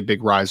that could be a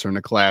big riser in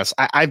the class.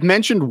 I've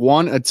mentioned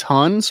one a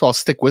ton, so I'll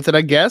stick with it,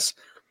 I guess.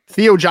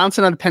 Theo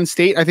Johnson out of Penn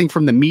State, I think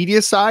from the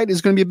media side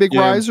is going to be a big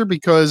riser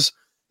because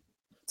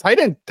tight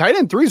end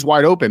 3 is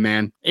wide open,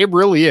 man. It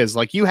really is.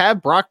 Like, you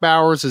have Brock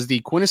Bowers as the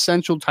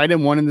quintessential tight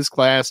end 1 in this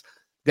class.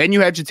 Then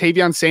you had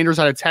Jatavion Sanders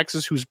out of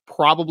Texas, who's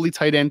probably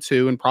tight end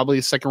 2 and probably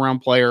a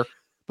second-round player.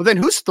 But then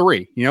who's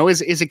 3? You know,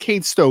 is it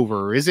Cade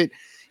Stover? Is it,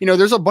 you know,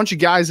 there's a bunch of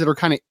guys that are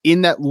kind of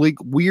in that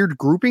weird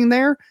grouping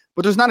there,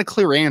 but there's not a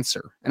clear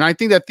answer. And I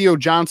think that Theo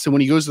Johnson,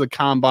 when he goes to the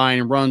combine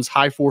and runs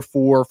high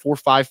 4.4,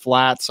 4.5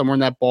 flat, somewhere in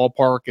that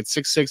ballpark at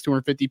 6'6",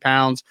 250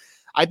 pounds,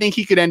 I think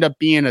he could end up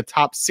being a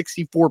top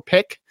 64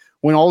 pick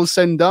when all is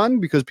said and done,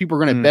 because people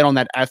are going to bet on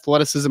that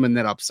athleticism and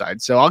that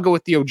upside. So I'll go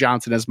with Theo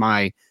Johnson as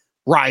my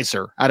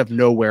riser out of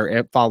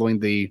nowhere following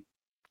the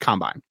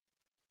combine.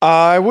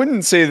 I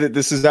wouldn't say that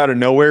this is out of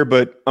nowhere,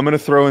 but I'm going to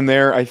throw in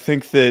there. I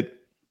think that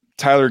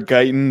Tyler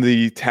Guyton,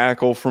 the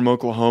tackle from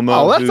Oklahoma.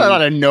 Oh, that's not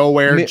out of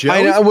nowhere, Joe.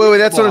 I know, well,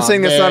 that's what I'm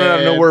saying. That's not out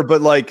of nowhere,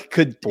 but like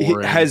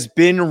has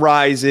been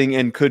rising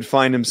and could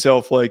find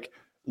himself like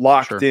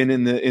locked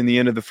in the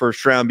end of the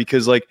first round,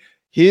 because like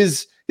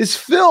his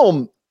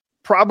film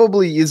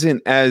probably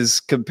isn't as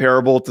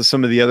comparable to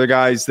some of the other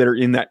guys that are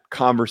in that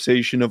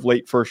conversation of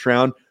late first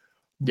round.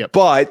 Yep.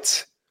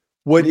 But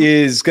what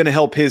is going to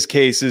help his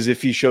case is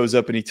if he shows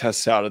up and he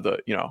tests out of the,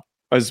 you know,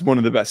 as one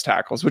of the best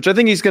tackles, which I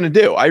think he's going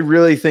to do. I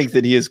really think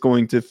that he is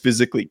going to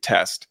physically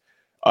test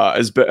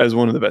as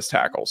one of the best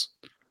tackles.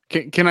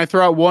 Can I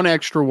throw out one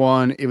extra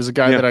one? It was a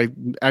guy that I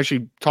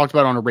actually talked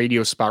about on a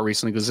radio spot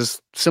recently, because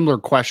this similar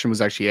question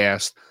was actually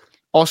asked.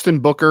 Austin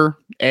Booker,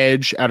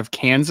 edge out of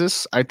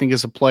Kansas, I think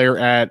is a player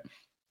at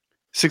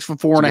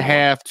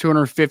 6'4.5",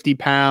 250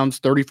 pounds,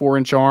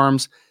 34-inch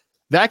arms.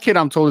 That kid,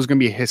 I'm told, is going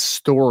to be a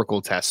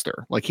historical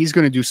tester. Like, he's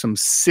going to do some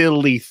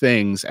silly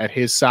things at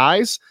his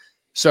size.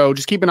 So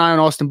just keep an eye on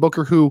Austin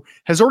Booker, who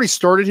has already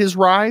started his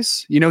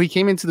rise. You know, he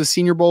came into the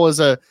Senior Bowl as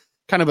a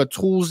kind of a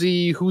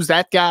toolsy, who's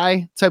that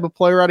guy type of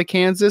player out of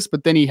Kansas,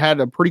 but then he had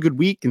a pretty good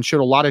week and showed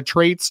a lot of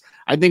traits.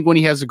 I think when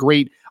he has a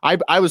great,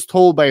 I was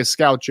told by a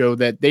scout, Joe,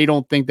 that they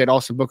don't think that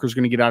Austin Booker is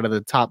going to get out of the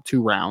top 2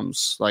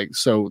 rounds. Like,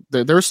 so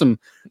there's some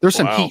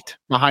heat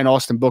behind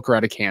Austin Booker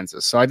out of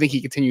Kansas. So I think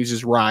he continues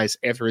his rise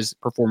after his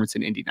performance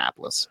in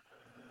Indianapolis.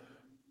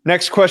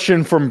 Next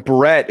question from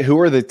Brett. Who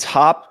are the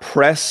top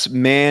press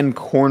man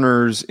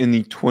corners in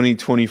the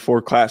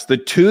 2024 class? The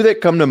two that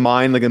come to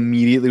mind, like,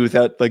 immediately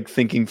without like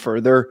thinking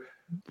further.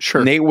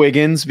 Sure. Nate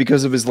Wiggins,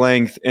 because of his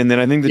length. And then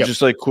I think that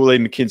just like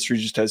Kool-Aid McKinstry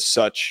just has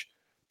such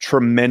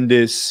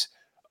tremendous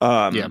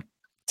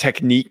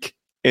technique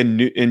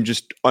and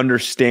just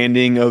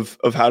understanding of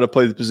how to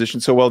play the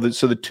position so well.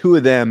 So the two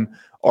of them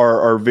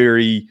are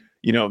very,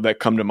 you know, that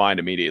come to mind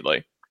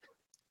immediately.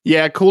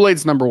 Yeah,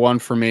 Kool-Aid's number 1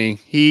 for me.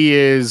 He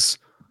is...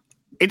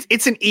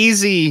 It's an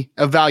easy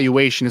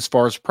evaluation as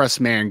far as press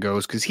man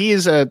goes, because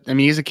he's a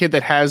kid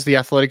that has the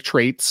athletic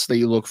traits that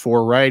you look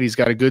for, right? He's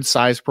got a good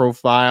size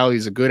profile.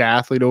 He's a good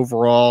athlete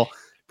overall,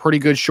 pretty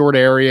good short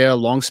area.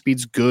 Long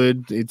speed's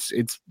good.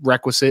 It's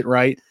requisite,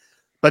 right?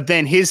 But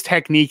then his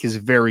technique is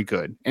very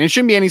good. And it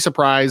shouldn't be any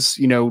surprise,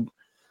 you know,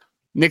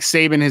 Nick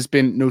Saban has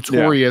been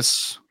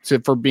notorious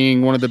for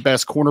being one of the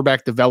best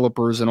cornerback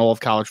developers in all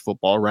of college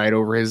football, right?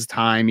 Over his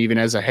time, even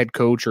as a head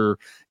coach or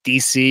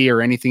DC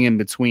or anything in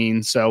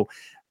between. So,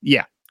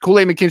 yeah,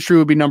 Kool-Aid McKinstry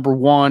would be number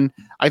 1.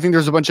 I think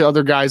there's a bunch of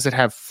other guys that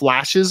have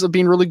flashes of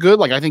being really good.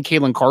 Like, I think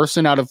Kalen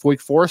Carson out of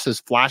Wake Forest has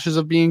flashes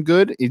of being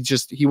good. It's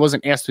just he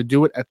wasn't asked to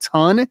do it a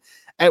ton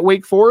at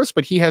Wake Forest,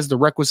 but he has the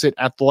requisite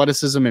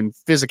athleticism and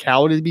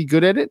physicality to be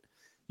good at it.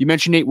 You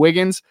mentioned Nate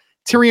Wiggins.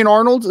 Tyrion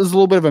Arnold is a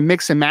little bit of a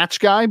mix and match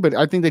guy, but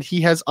I think that he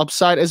has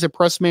upside as a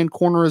press man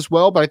corner as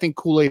well. But I think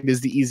Kool-Aid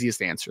is the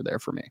easiest answer there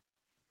for me.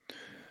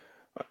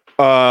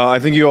 I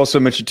think you also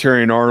mentioned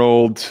Tyrion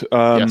Arnold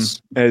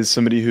as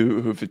somebody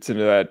who fits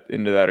into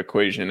that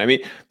equation. I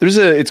mean,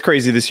 it's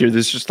crazy this year.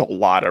 There's just a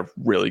lot of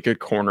really good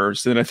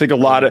corners, and I think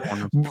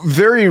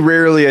very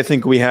rarely I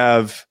think we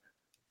have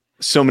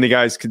so many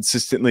guys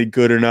consistently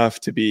good enough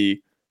to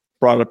be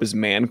brought up as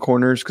man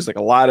corners, because like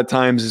a lot of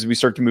times as we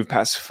start to move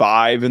past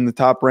 5 in the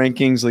top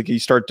rankings, like you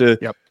start to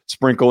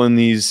sprinkle in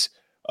these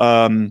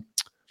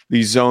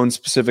zone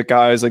specific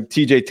guys. Like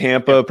TJ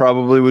Tampa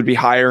probably would be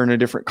higher in a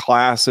different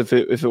class if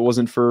it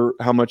wasn't for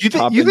how much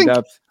top in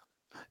depth.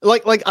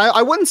 Like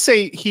I wouldn't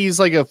say he's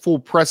like a full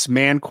press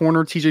man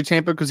corner, TJ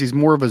Tampa, because he's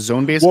more of a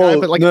zone based guy.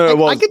 But like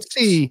I could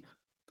see.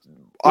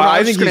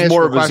 I think he's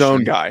more of a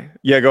zone guy.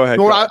 Yeah, go ahead.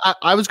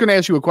 I was going to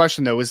ask you a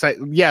question though. Is that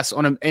yes,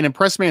 in a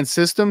press man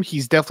system,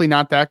 he's definitely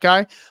not that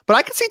guy. But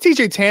I could see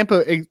TJ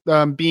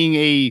Tampa being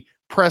a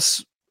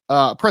press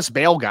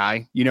bail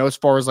guy. You know, as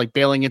far as like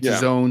bailing into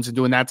zones and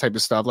doing that type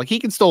of stuff. Like he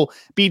can still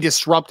be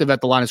disruptive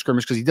at the line of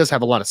scrimmage because he does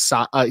have a lot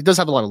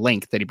of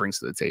length that he brings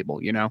to the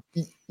table. You know.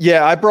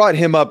 Yeah, I brought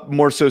him up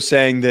more so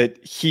saying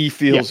that he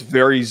feels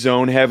very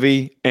zone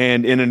heavy,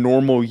 and in a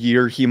normal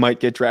year he might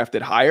get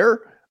drafted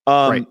higher.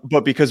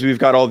 But because we've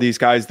got all these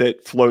guys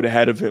that float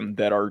ahead of him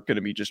that are going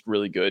to be just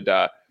really good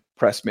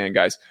press man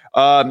guys.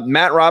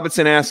 Matt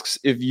Robinson asks,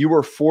 if you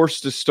were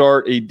forced to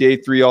start a day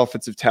 3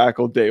 offensive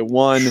tackle day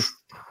 1,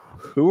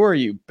 who are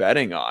you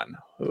betting on?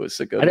 Oh, it's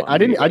a good one. I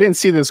didn't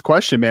see this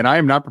question, man. I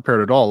am not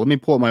prepared at all. Let me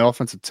pull up my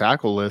offensive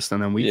tackle list,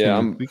 and then we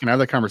can have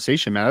that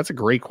conversation, man. That's a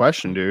great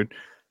question, dude.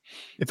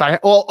 I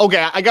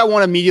got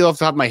one immediately off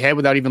the top of my head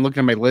without even looking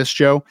at my list,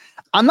 Joe.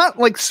 I'm not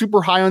like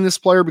super high on this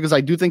player because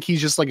I do think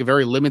he's just like a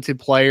very limited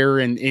player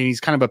and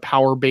he's kind of a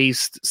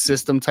power-based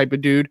system type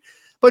of dude.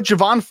 But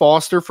Javon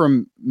Foster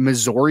from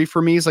Missouri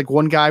for me is like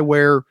one guy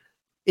where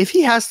if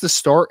he has to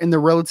start in the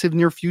relative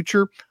near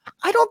future,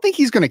 I don't think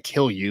he's going to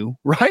kill you,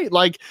 right?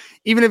 Like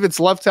even if it's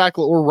left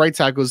tackle or right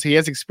tackles, he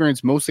has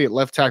experience mostly at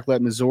left tackle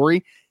at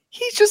Missouri.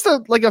 He's just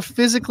a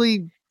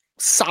physically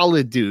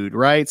solid dude,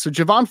 right? So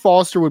Javon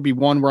Foster would be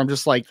one where I'm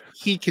just like,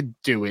 he could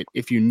do it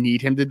if you need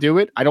him to do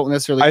it. I don't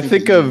necessarily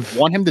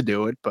want him to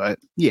do it, but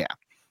yeah.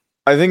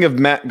 I think of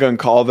Matt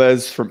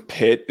Goncalves from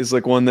Pitt is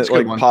like one that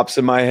pops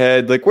in my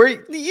head. Like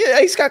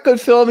he's got good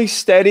film, he's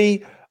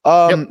steady.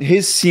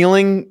 His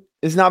ceiling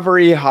is not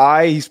very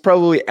high. He's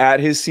probably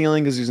at his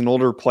ceiling because he's an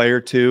older player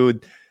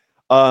too.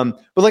 But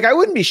like I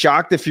wouldn't be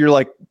shocked if you're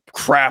like,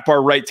 crap,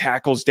 our right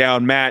tackle's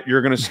down, Matt.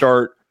 You're gonna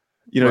start,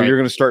 you're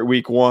gonna start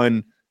week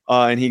 1.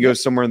 And he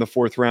goes somewhere in the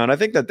 4th round. I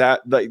think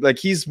that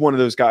he's one of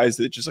those guys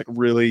that just like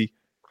really,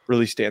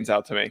 really stands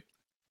out to me.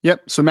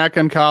 Yep. So Matt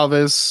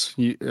Goncalves,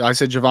 I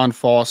said Javon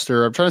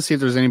Foster. I'm trying to see if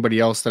there's anybody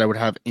else that I would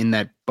have in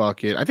that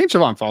bucket. I think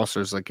Javon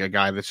Foster is like a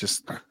guy that's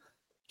just,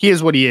 he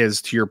is what he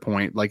is, to your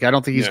point. Like, I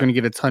don't think he's going to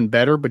get a ton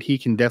better, but he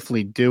can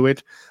definitely do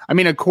it. I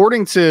mean,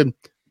 according to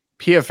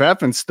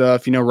PFF and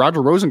stuff,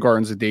 Roger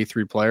Rosengarten's a day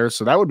 3 player.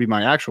 So that would be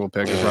my actual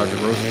pick is Roger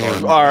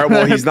Rosengarten. All right.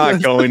 Well, he's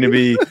not going to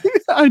be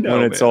I know,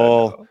 when it's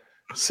all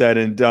said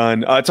and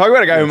done. Talk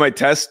about a guy who might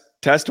test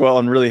well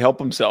and really help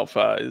himself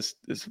is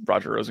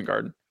Roger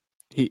Rosengarten.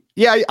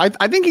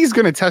 I think he's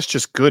going to test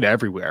just good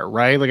everywhere,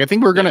 right? Like I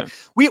think we're going to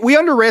we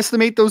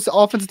underestimate those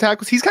offensive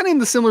tackles. He's kind of in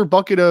the similar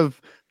bucket of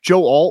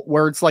Joe Alt,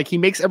 where it's like he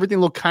makes everything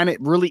look kind of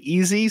really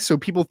easy, so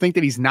people think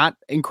that he's not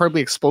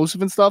incredibly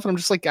explosive and stuff. And I'm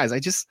just like, guys, I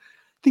just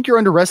think you're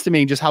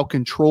underestimating just how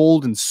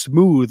controlled and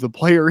smooth the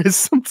player is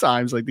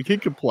sometimes. Like the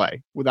kid can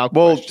play without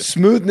question.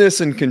 Smoothness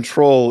and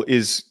control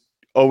is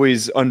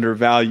always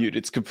undervalued.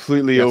 It's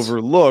completely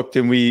overlooked.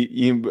 And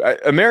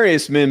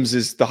Amarius Mims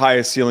is the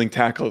highest ceiling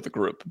tackle of the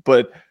group,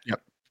 but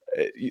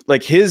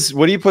like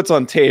what he puts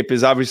on tape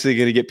is obviously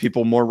going to get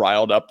people more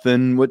riled up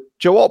than what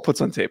Joe Alt puts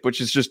on tape, which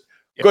is just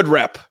good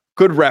rep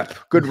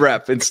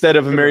instead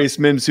of Amarius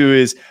Mims, who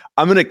is,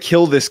 I'm going to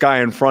kill this guy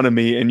in front of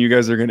me and you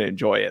guys are going to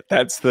enjoy it.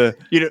 That's the,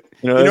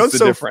 that's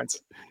the difference.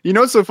 You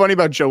know what's so funny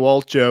about Joe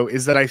Alt, Joe,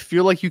 is that I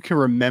feel like you can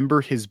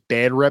remember his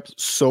bad reps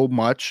so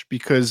much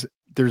because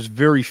there's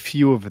very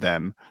few of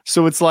them.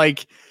 So it's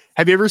like,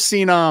 have you ever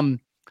seen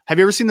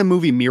the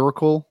movie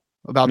Miracle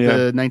about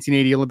the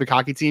 1980 Olympic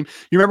hockey team?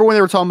 You remember when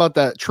they were talking about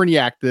the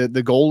Triniak, the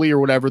goalie or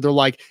whatever? They're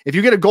like, if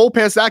you get a goal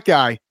past that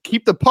guy,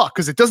 keep the puck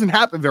because it doesn't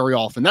happen very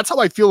often. That's how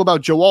I feel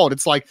about Joe Alt.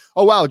 It's like,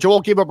 oh wow, Joe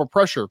Alt gave up a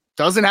pressure.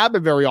 Doesn't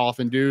happen very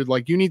often, dude.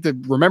 Like you need to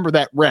remember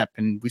that rep,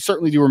 and we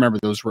certainly do remember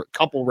those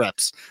couple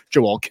reps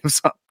Joe Alt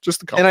gives up.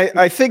 Just a couple. And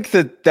I think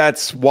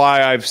that's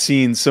why I've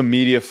seen some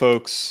media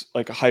folks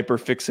like hyper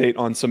fixate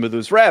on some of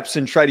those reps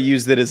and try to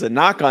use that as a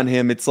knock on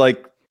him. It's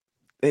like,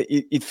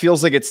 it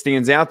feels like it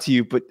stands out to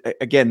you, but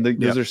again,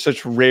 those are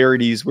such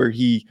rarities where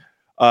he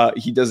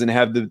doesn't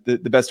have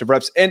the best of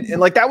reps. And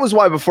like, that was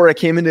why before I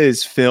came into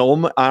his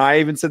film,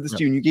 I even said this to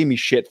you and you gave me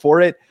shit for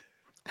it.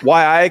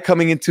 Why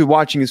coming into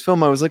watching his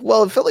film, I was like,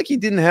 well, it felt like he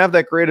didn't have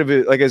that great of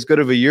as good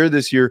of a year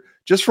this year,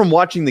 just from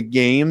watching the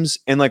games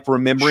and like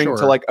remembering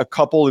to like a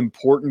couple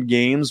important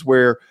games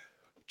where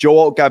Joe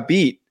Alt got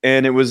beat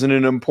and it was in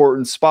an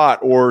important spot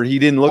or he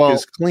didn't look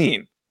as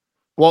clean.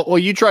 Well,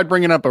 you tried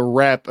bringing up a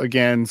rep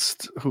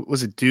against, who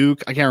was it,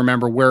 Duke? I can't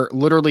remember, where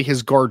literally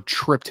his guard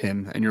tripped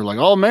him, and you're like,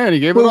 "Oh man, he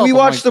gave it up." We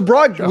watched the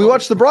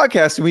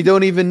broadcast, and we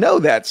don't even know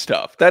that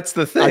stuff. That's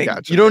the thing.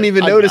 You don't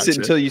even notice it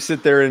until you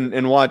sit there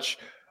and watch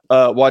the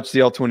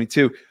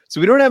L22. So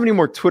we don't have any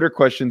more Twitter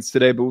questions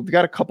today, but we've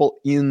got a couple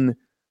in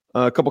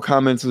A couple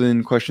comments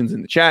and questions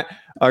in the chat.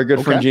 Our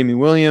good friend Jamie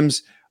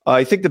Williams.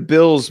 I think the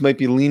Bills might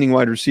be leaning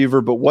wide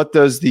receiver, but what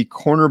does the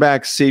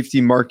cornerback safety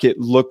market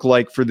look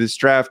like for this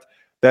draft?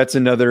 That's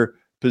another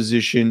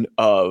position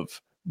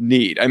of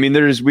need. I mean,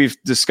 we've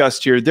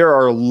discussed here, there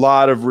are a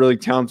lot of really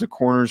talented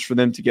corners for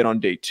them to get on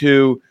day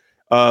 2.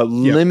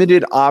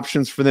 Limited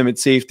options for them at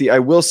safety. I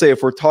will say,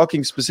 if we're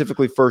talking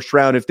specifically first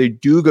round, if they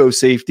do go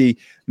safety,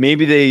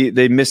 maybe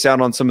they miss out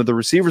on some of the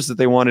receivers that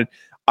they wanted.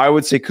 I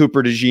would say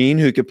Cooper DeJean,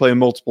 who could play in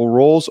multiple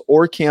roles,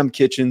 or Cam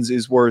Kitchens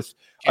is worth,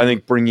 I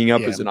think, bringing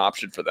up as an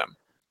option for them.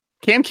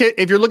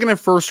 If you're looking at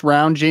first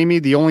round, Jamie,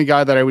 the only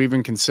guy that I would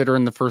even consider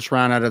in the first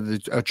round out of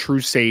a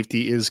true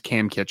safety is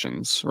Cam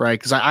Kitchens, right?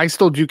 Because I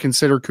still do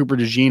consider Cooper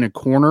DeJean a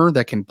corner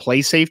that can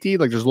play safety.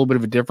 Like, there's a little bit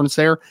of a difference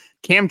there.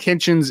 Cam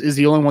Kitchens is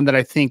the only one that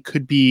I think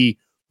could be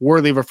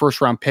worthy of a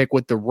first round pick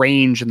with the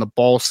range and the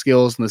ball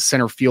skills and the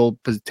center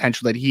field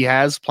potential that he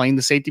has playing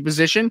the safety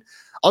position.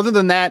 Other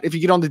than that, if you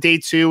get on to day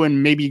 2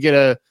 and maybe you get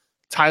a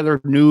Tyler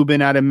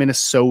Nubin out of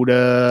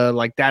Minnesota,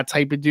 like that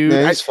type of dude,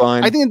 that's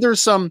fine. I think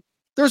it's fine.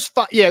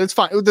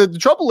 The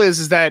trouble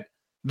is that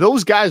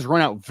those guys run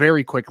out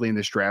very quickly in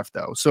this draft,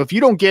 though. So if you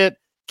don't get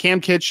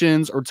Cam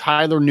Kitchens or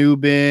Tyler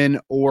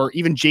Nubin or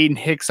even Jaden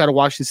Hicks out of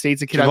Washington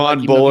State's a kid,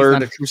 Javon Bullard, he's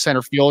not a true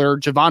center fielder.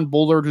 Javon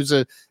Bullard, who's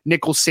a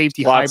nickel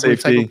safety hybrid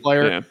type of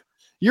player,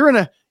 you're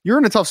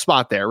in a tough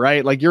spot there,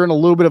 right? Like, you're in a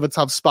little bit of a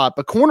tough spot.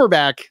 But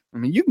cornerback, I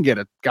mean, you can get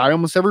a guy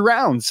almost every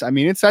round. I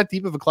mean, it's that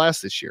deep of a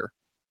class this year.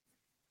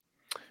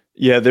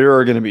 Yeah, there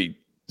are going to be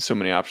so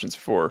many options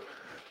for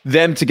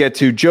them to get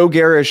to. Joe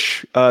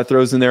Garish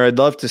throws in there, I'd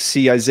love to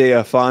see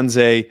Isaiah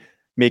Fonse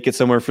make it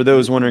somewhere. For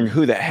those wondering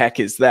who the heck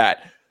is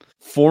that,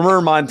 former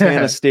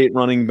Montana State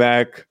running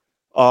back,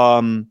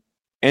 did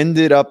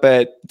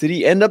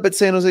he end up at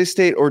San Jose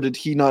State, or did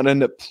he not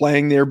end up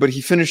playing there? But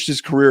he finished his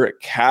career at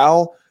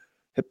Cal,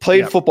 had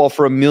played football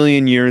for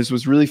 1,000,000 years,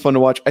 was really fun to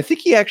watch. I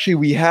think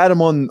we had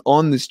him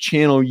on this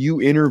channel.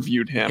 You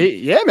interviewed him.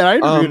 Yeah, man, I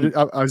interviewed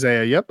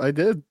Isaiah. Yep, I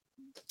did.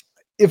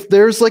 If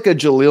there's like a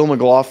Jaleel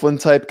McLaughlin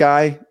type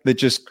guy that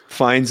just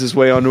finds his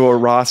way onto a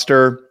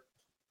roster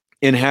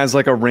and has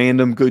like a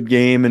random good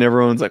game and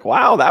everyone's like,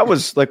 wow, that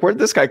was like, where'd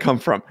this guy come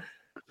from?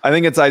 I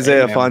think it's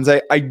Isaiah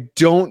Fonse. I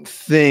don't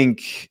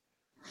think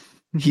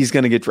he's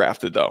going to get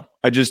drafted though.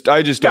 I just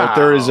don't.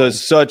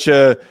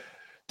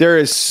 There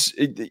is,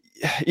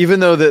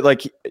 even though that,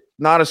 like,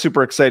 not a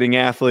super exciting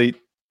athlete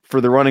for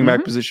the running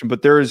back position,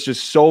 but there is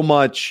just so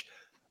much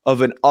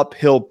of an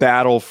uphill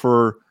battle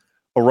for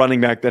a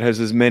running back that has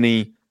as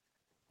many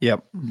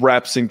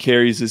reps and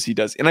carries as he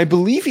does. And I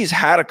believe he's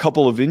had a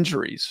couple of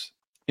injuries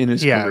in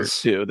his career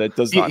too. That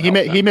does not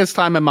he missed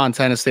time at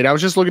Montana State. I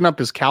was just looking up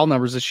his Cal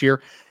numbers this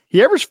year.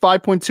 He averaged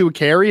 5.2 a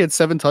carry, had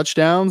 7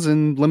 touchdowns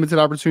and limited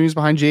opportunities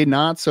behind Jaden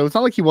Ott. So it's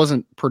not like he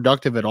wasn't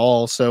productive at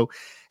all. So,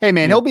 hey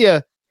man, he'll be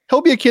a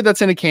kid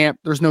that's in a camp.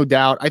 There's no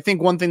doubt. I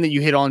think one thing that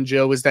you hit on,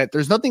 Joe, is that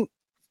there's nothing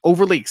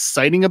overly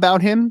exciting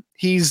about him.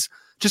 He's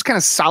just kind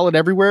of solid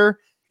everywhere.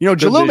 You know,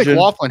 Jaleel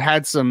McLaughlin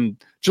had some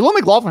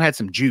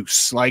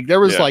juice. Like, there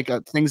was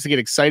things to get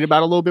excited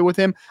about a little bit with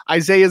him.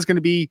 Isaiah's going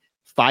to be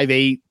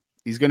 5'8".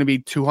 He's going to be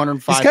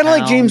 205. He's kind of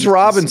like James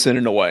Robinson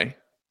in a way.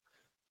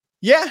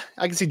 Yeah,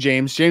 I can see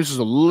James. James was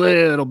a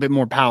little bit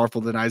more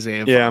powerful than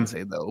Isaiah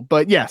Fonse, though.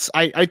 But yes,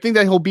 I think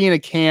that he'll be in a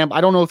camp.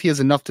 I don't know if he has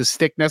enough to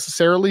stick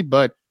necessarily,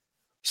 but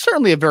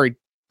certainly a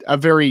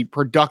very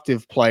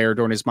productive player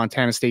during his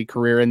Montana State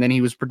career. And then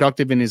he was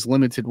productive in his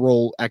limited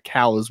role at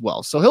Cal as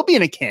well. So he'll be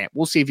in a camp.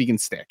 We'll see if he can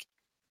stick.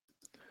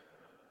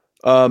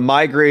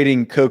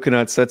 Migrating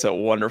Coconuts. That's a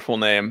wonderful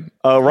name.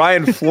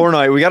 Ryan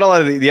Flournoy. We got a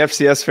lot of the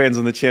FCS fans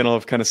on the channel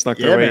have kind of snuck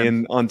their way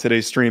in on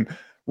today's stream.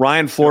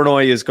 Ryan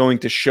Flournoy is going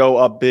to show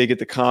up big at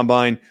the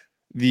combine.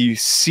 The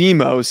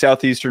SEMO,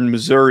 Southeastern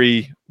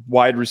Missouri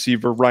wide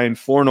receiver, Ryan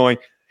Flournoy.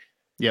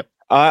 Yep.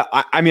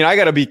 I mean, I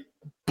got to be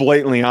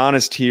blatantly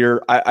honest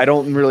here. I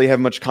don't really have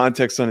much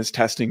context on his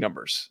testing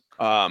numbers.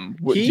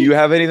 Do you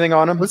have anything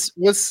on him? Was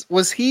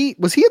he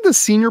at the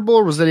Senior Bowl?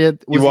 Or was that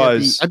it? He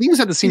was. I think he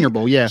was at the Senior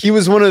Bowl. Yeah, he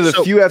was one of the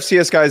few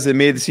FCS guys that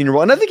made the Senior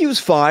Bowl, and I think he was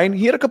fine.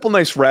 He had a couple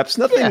nice reps.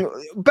 Nothing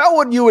about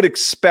what you would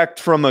expect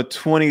from a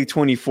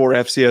 2024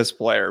 FCS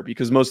player,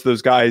 because most of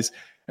those guys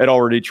had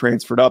already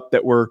transferred up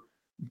that were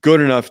good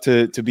enough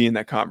to be in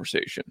that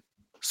conversation.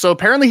 So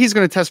apparently he's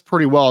going to test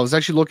pretty well. I was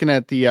actually looking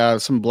at the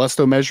some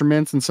Blesto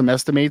measurements and some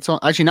estimates on.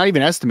 Actually, not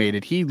even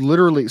estimated. He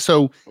literally.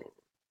 So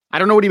I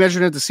don't know what he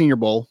measured at the Senior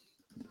Bowl.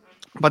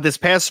 But this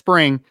past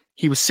spring,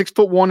 he was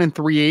 6'1" and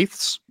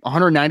 3/8",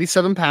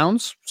 197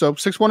 pounds. So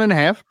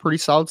 6'1.5", pretty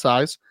solid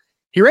size.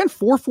 He ran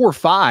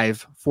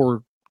 4.45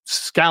 for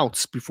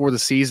scouts before the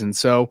season.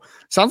 So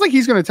sounds like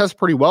he's going to test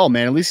pretty well,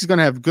 man. At least he's going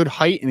to have good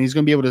height and he's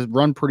going to be able to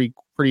run pretty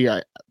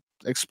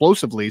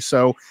explosively.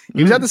 So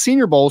he was at the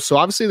Senior Bowl. So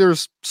obviously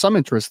there's some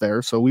interest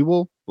there. So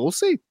we'll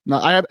see.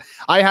 Now,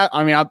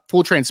 I mean,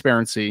 full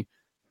transparency,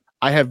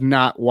 I have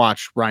not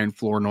watched Ryan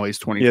Flournoy's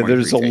 2023.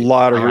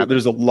 Yeah,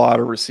 there's a lot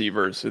of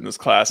receivers in this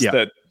class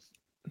that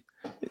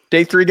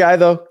day 3 guy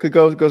though could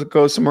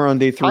go somewhere on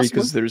day 3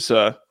 because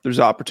there's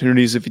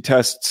opportunities if he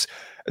tests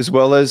as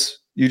well as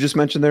you just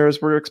mentioned there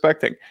as we're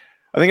expecting.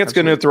 I think it's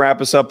going to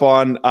wrap us up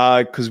on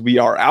because we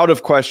are out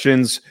of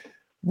questions.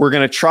 We're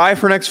going to try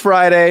for next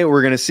Friday.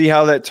 We're going to see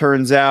how that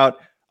turns out.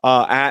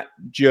 At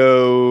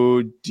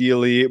Joe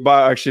DeLeone.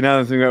 But actually, now that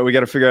I'm thinking about it, we got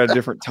to figure out a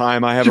different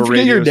time. I have a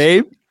radio. Your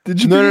name?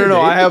 Did you?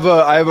 No. I have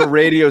a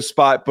radio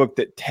spot booked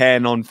at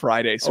 10 on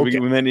Friday, so we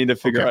may need to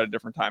figure out a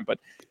different time. But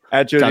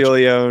at Joe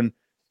DeLeone,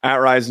 at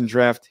Rise and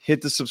Draft,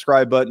 hit the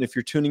subscribe button. If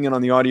you're tuning in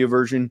on the audio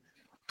version,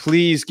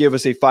 please give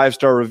us a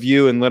 5-star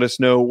review and let us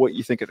know what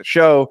you think of the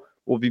show.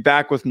 We'll be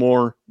back with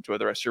more. Enjoy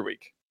the rest of your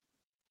week.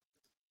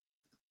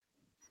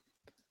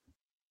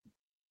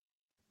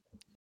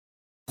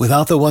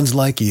 Without the ones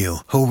like you,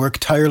 who work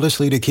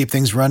tirelessly to keep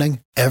things running,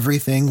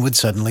 everything would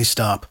suddenly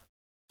stop.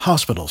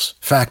 Hospitals,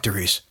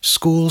 factories,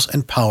 schools,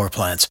 and power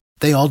plants,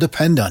 they all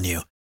depend on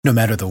you. No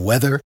matter the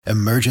weather,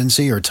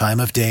 emergency, or time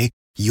of day,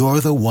 you're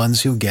the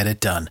ones who get it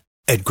done.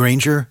 At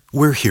Grainger,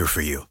 we're here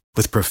for you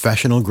with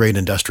professional-grade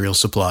industrial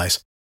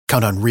supplies.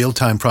 Count on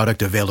real-time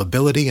product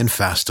availability and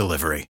fast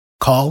delivery.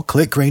 Call,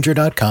 click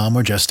Grainger.com,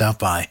 or just stop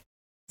by.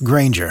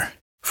 Grainger,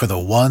 for the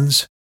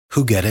ones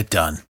who get it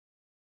done.